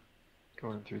poison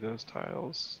going through those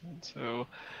tiles. And so,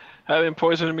 having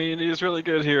poison immunity is really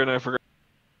good here, and I forgot.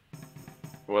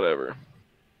 Whatever.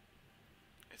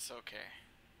 It's okay.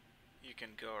 You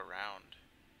can go around.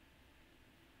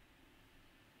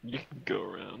 You can go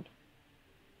around.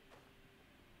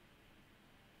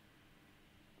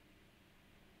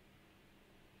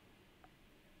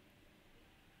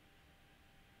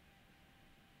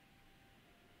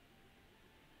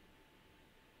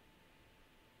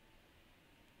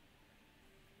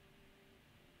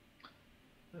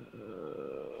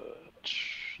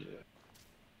 Shit.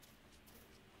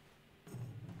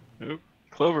 Oop,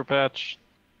 Clover Patch.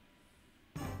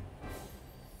 Oh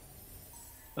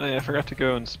yeah, I forgot to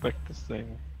go inspect this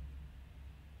thing.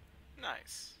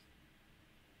 Nice.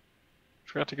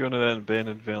 Forgot to go into that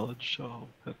abandoned village, so I'll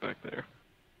head back there.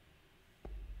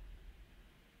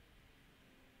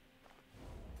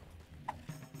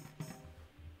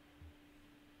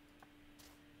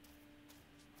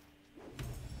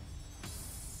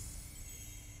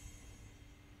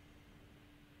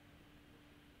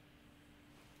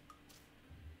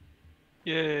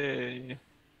 Yay!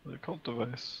 The cult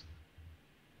device.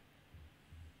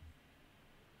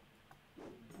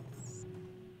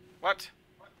 What?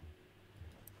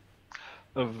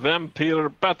 A vampire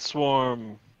bat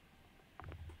swarm!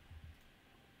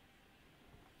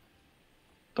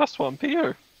 Das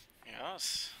Vampir!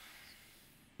 Yes.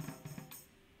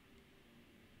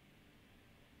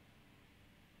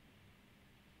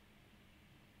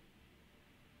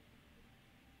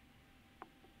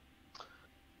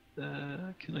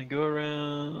 Can I go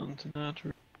around? Not.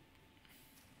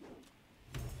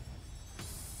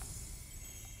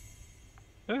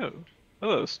 Oh,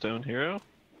 hello, Stone Hero.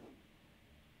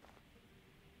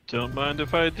 Don't mind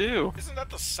if I do. Isn't that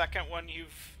the second one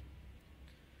you've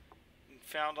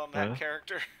found on that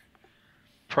character?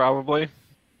 Probably.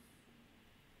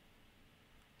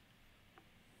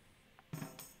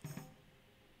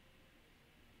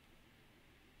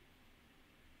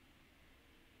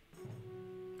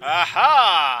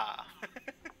 Aha!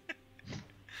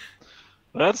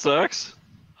 That sucks.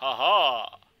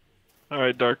 Haha!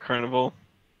 Alright, Dark Carnival.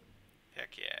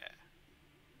 Heck yeah.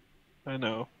 I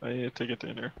know. I need to get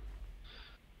dinner.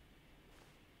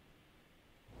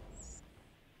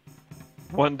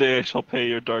 One day I shall pay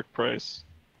your dark price.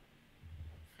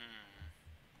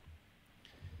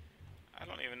 I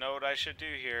don't even know what I should do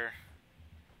here.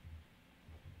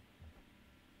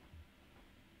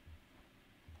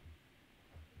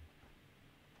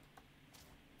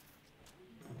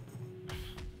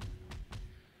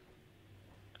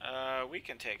 We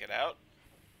can take it out.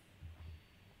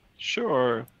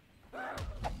 Sure.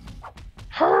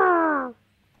 Her.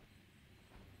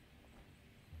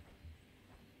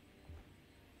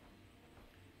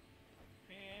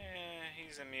 Yeah,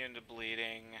 he's immune to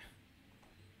bleeding.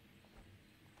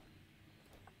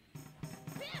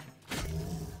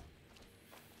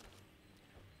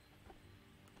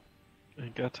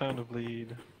 Ain't got time to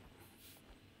bleed.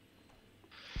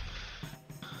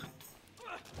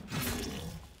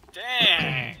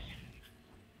 Dang!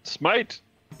 Smite!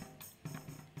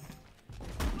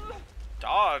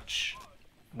 Dodge!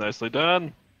 Nicely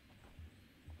done.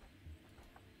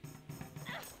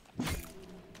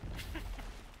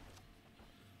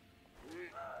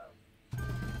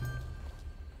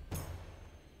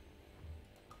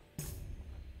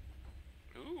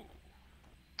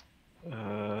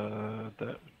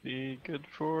 Good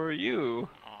for you.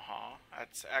 Uh-huh.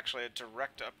 That's actually a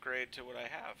direct upgrade to what I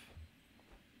have.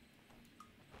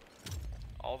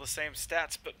 All the same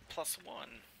stats, but +1.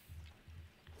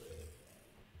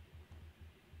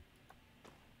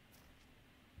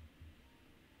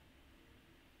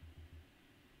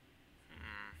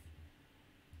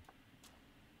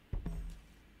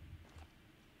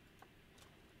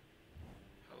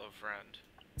 Hello, friend.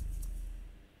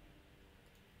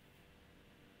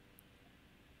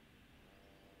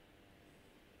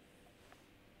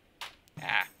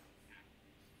 Ah.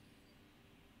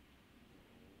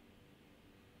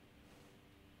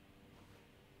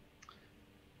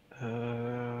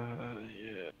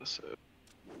 Yeah, so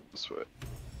this way.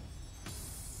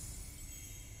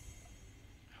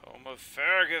 Home of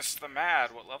Fergus the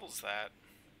Mad. What level's that?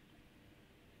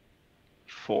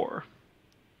 4.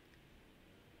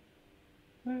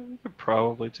 We could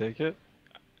probably take it.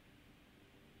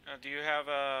 Do you have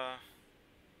a...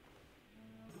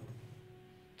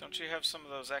 Don't you have some of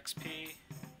those XP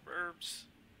herbs?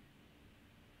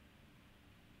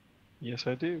 Yes,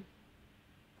 I do.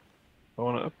 I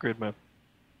want to upgrade my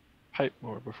pipe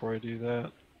more before I do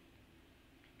that.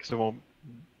 Because it won't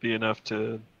be enough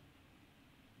to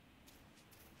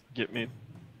get me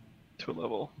to a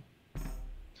level.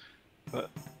 But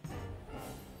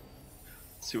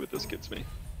let's see what this gets me.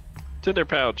 Tinder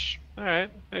pouch.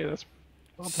 Alright. Hey, that's...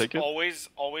 I'll take it. Always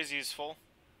useful.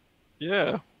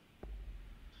 Yeah.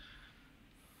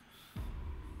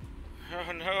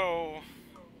 Oh no.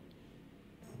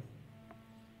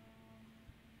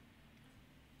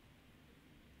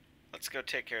 Let's go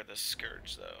take care of this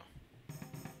scourge, though.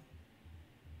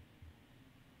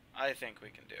 I think we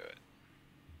can do it.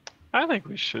 I think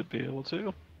we should be able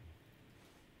to.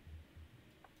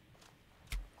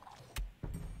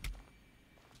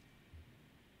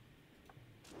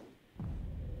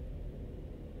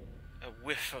 A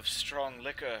whiff of strong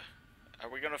liquor. Are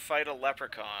we gonna fight a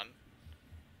leprechaun?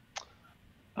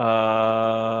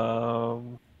 I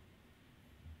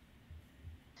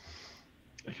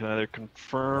can neither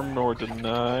confirm nor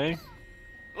deny.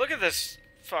 Look at this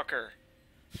fucker.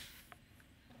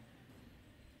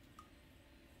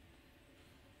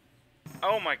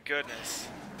 Oh my goodness.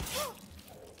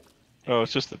 Oh,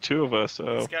 it's just the two of us.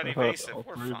 Oh, He's got I thought evasive. all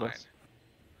We're three of fine. us.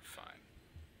 Fine.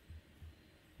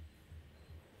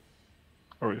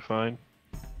 Are we fine?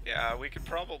 Yeah, we could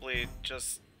probably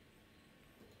just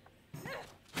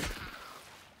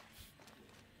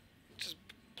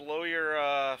blow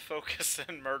your focus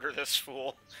and murder this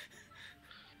fool.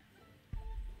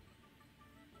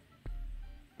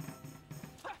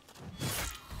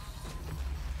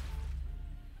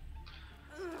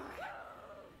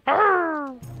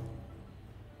 Oh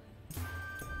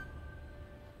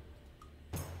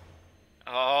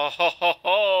ho ho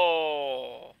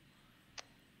ho!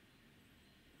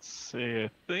 Let's see, I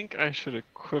think I should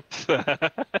equip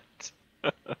that.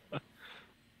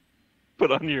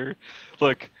 Put on your...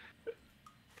 Look,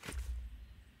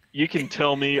 you can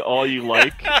tell me all you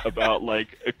like about,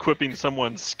 like, equipping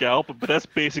someone's scalp, but that's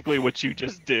basically what you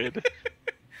just did.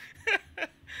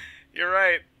 You're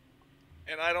right.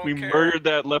 And I don't We care. murdered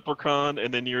that leprechaun,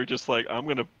 and then you're just like, I'm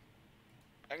gonna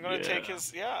take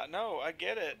his... Yeah, no, I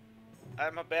get it.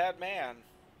 I'm a bad man.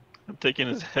 I'm taking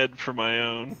his head for my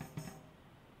own.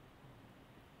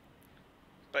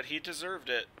 But he deserved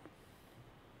it.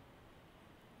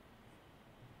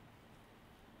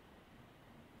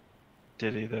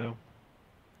 Did he, though?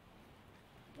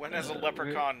 When has a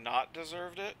leprechaun not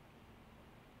deserved it?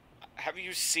 Have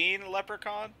you seen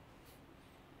Leprechaun?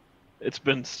 It's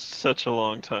been such a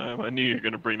long time. I knew you were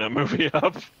gonna bring that movie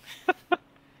up.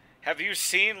 Have you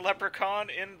seen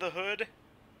Leprechaun in the Hood?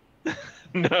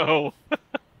 No.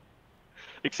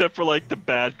 Except for, like, the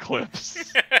bad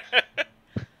clips.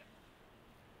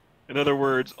 In other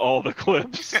words, all the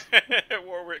clips.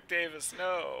 Warwick Davis,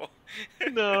 no.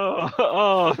 No.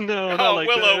 Oh, no, not like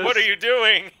Willow, this. what are you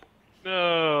doing?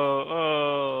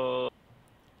 No.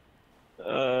 Oh.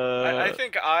 I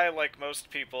think I, like most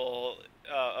people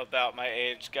about my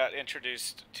age, got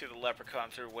introduced to the Leprechaun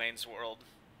through Wayne's World.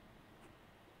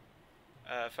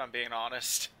 If I'm being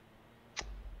honest.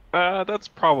 That's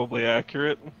probably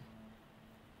accurate.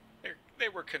 They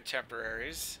were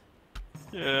contemporaries.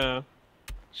 Yeah.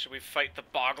 Should we fight the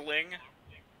Bogling?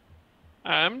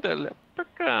 I'm the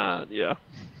leprechaun. Yeah.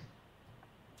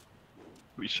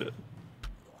 We should.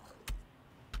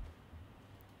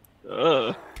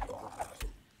 Oh,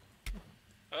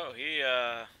 he,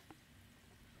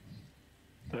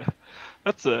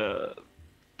 That's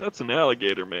an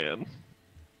alligator man.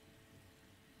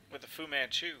 with a Fu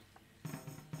Manchu.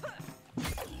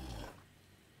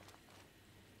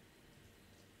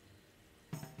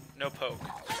 No poke.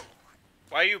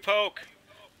 Why you poke?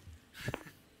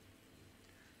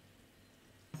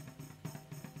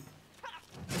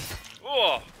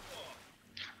 Oh!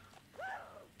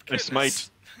 I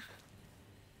smite.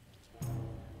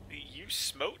 You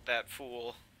smote that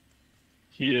fool.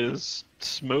 He is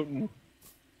smoten.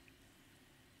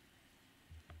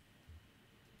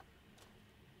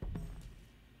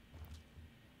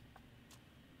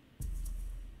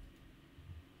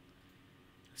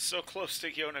 So close to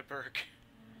Yonaberg.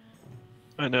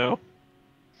 I know.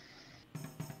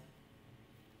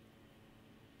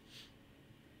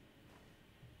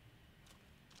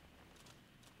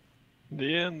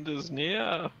 The end is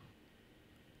near.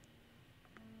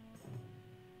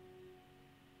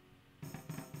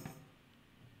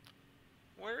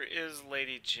 Where is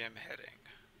Lady Jim heading,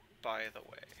 by the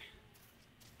way?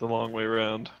 The long way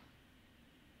around.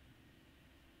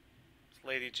 Is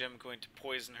Lady Jim going to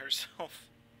poison herself?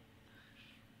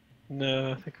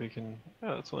 No, I think we can.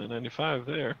 Oh, it's only 95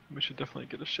 there. We should definitely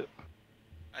get a ship.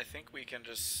 I think we can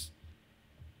just...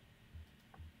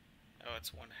 Oh,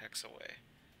 it's 1 hex away.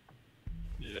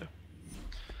 Yeah.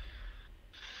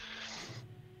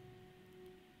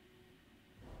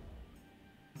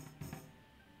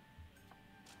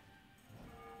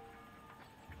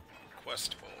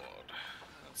 Quest board.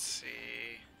 Let's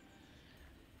see.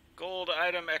 Gold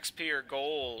item, XP, or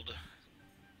gold?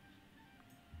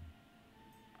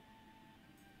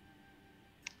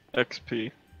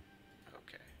 XP.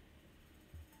 Okay.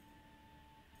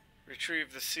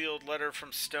 Retrieve the sealed letter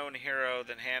from Stone Hero,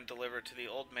 then hand deliver it to the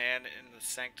old man in the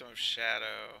Sanctum of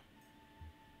Shadow.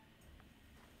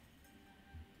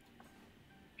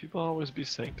 People always be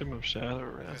Sanctum of Shadow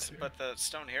around here. But the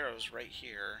Stone Hero is right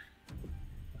here.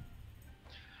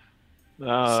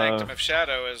 Sanctum of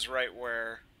Shadow is right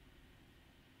where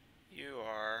you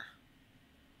are.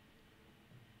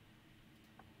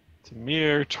 It's a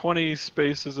mere 20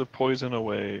 spaces of poison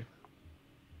away.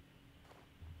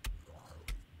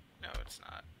 No, it's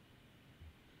not.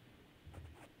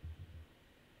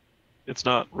 It's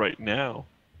not right now.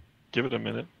 Give it a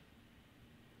minute.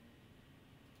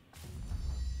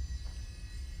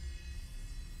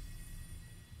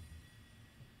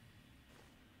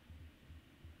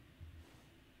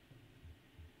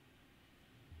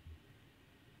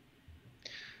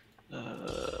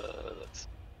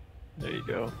 There you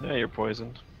go. Now you're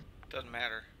poisoned. Doesn't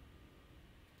matter.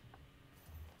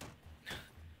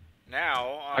 Now,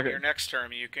 on your next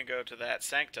turn, you can go to that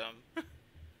Sanctum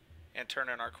and turn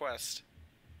in our quest.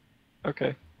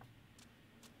 Okay.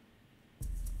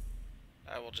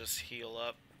 I will just heal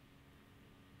up.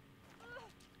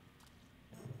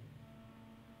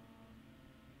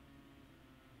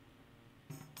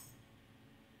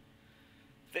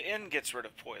 The inn gets rid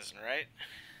of poison, right?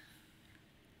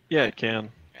 Yeah, it can.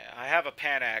 Yeah, I have a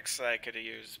Panax that I could have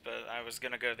used, but I was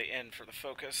going to go to the inn for the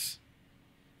focus.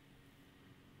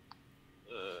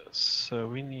 So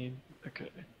we need... Okay.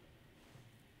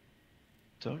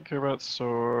 Don't care about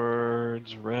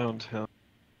swords. Round helm.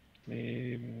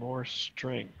 Need more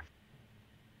strength.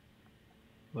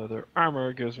 Leather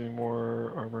armor gives me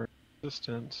more armor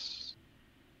resistance.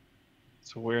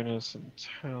 It's awareness and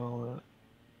talent.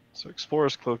 So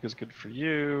Explorer's Cloak is good for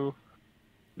you.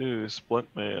 Ooh, Splint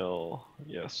Mail.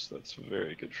 Yes, that's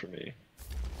very good for me.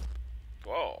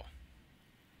 Whoa.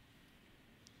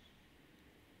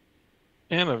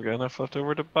 And I've got enough left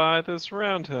over to buy this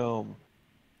round helm.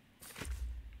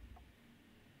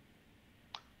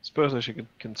 Suppose I should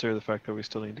consider the fact that we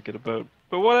still need to get a boat.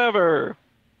 But whatever!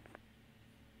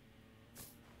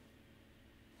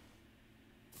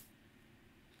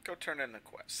 Go turn in the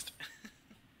quest.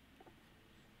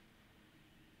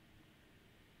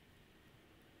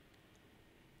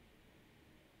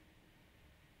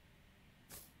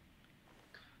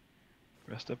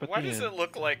 Rest up at Why the does end. it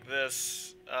look like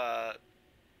this,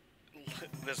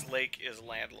 this lake is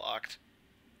landlocked?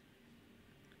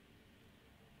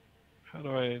 How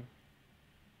do I...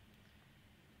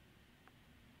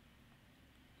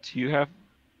 Do I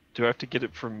have to get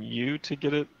it from you to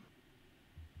get it?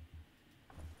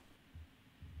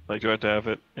 Like, do I have to have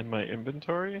it in my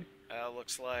inventory?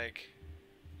 Looks like.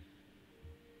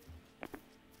 I'll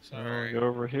Sorry. go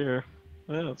over here.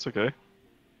 Yeah, that's okay.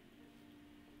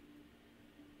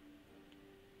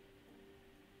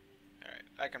 Alright,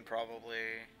 I can probably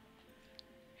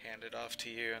hand it off to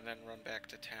you and then run back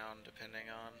to town, depending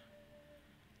on...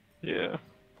 Yeah.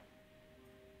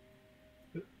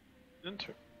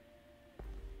 Enter.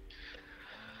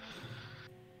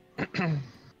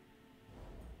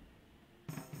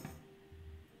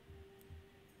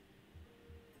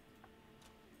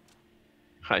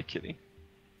 Hi, kitty.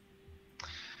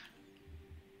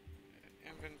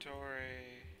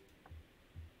 inventory.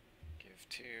 Give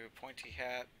to Pointy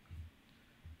Hat.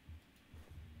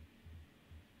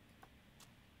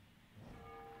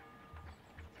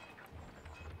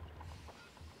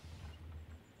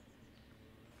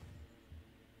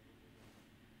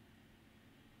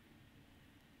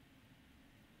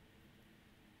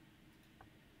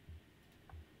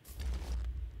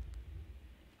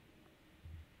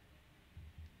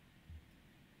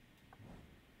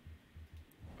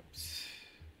 Oops.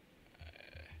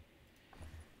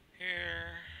 Here.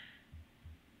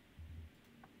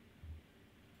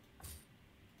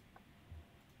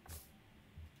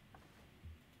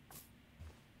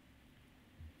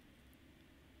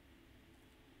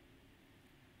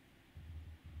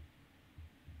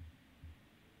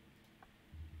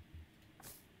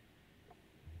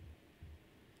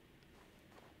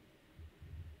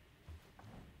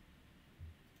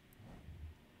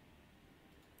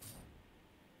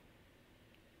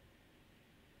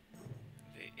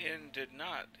 The inn did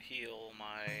not heal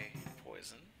my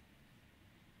poison.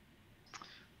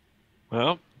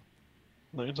 Well,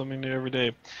 learn something new every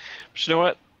day. But you know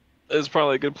what? This is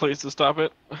probably a good place to stop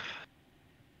it.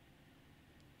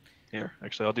 Here,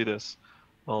 actually, I'll do this.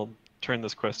 I'll turn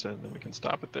this quest in, and then we can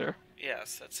stop it there.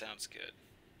 Yes, that sounds good.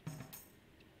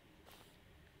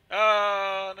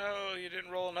 Oh, no, you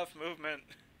didn't roll enough movement.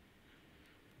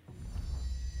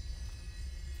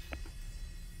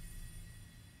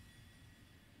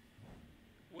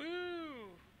 Woo!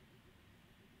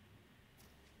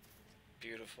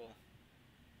 Beautiful.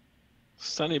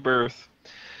 Sunny birth.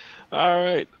 All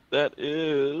right, that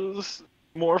is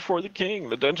more for the king.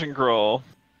 The dungeon crawl.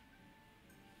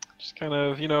 Just kind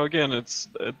of, again, it's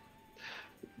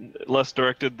less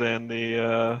directed than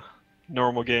the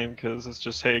normal game because it's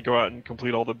just, hey, go out and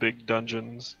complete all the big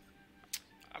dungeons.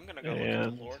 I'm gonna go look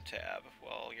at the lore tab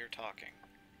while you're talking.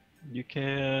 You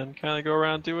can kind of go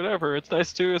around and do whatever. It's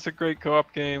nice too. It's a great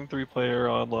co-op game, 3-player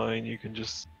online. You can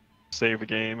just save a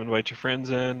game, invite your friends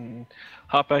in, and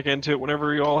hop back into it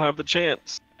whenever you all have the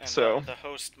chance. And so the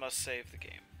host must save the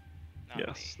game.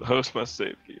 Yes, the host must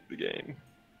save the game.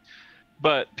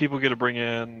 But people get to bring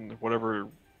in whatever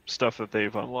stuff that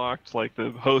they've unlocked. Like the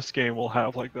host game will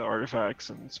have like the artifacts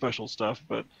and special stuff,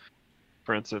 but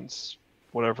for instance,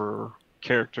 whatever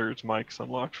characters Mike's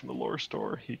unlocked from the lore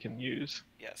store, he can use.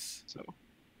 Yes. So,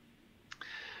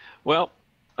 well,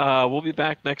 we'll be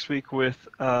back next week with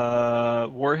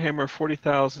Warhammer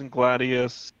 40,000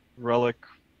 Gladius Relic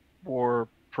War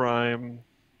Prime.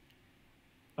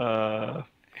 How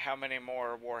many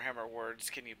more Warhammer words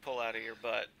can you pull out of your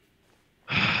butt?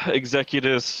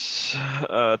 Executus,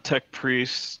 Tech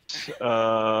Priest,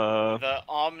 the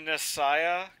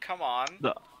Omnissiah? Come on.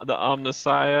 The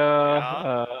Omnissiah.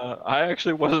 Yeah. I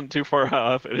actually wasn't too far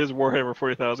off. It is Warhammer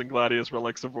 40,000 Gladius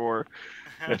Relics of War.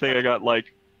 I think I got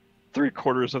like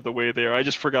 3/4 of the way there. I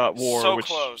just forgot War. So which,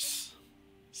 close.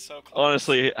 So close.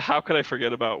 Honestly, how could I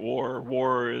forget about War?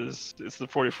 War it's the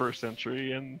 41st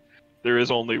century, and there is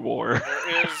only war.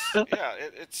 There is, yeah,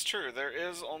 it's true. There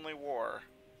is only war.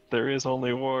 There is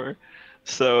only war.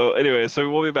 So anyway, so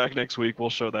we'll be back next week. We'll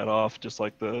show that off, just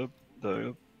like the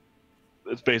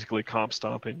it's basically comp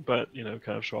stomping, but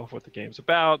kind of show off what the game's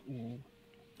about. And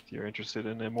if you're interested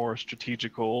in a more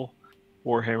strategical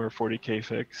Warhammer 40k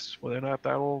fix, whether or not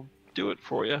that'll do it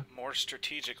for you. More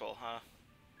strategical, huh?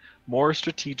 More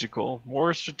strategical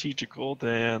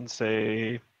than,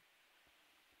 say,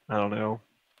 I don't know.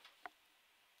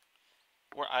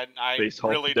 I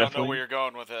really don't know where you're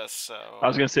going with this. So I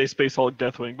was gonna say Space Hulk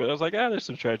Deathwing, but I was like, there's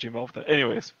some strategy involved with that.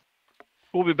 Anyways,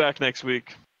 we'll be back next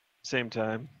week, same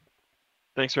time.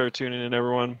 Thanks for tuning in,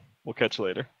 everyone. We'll catch you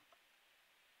later.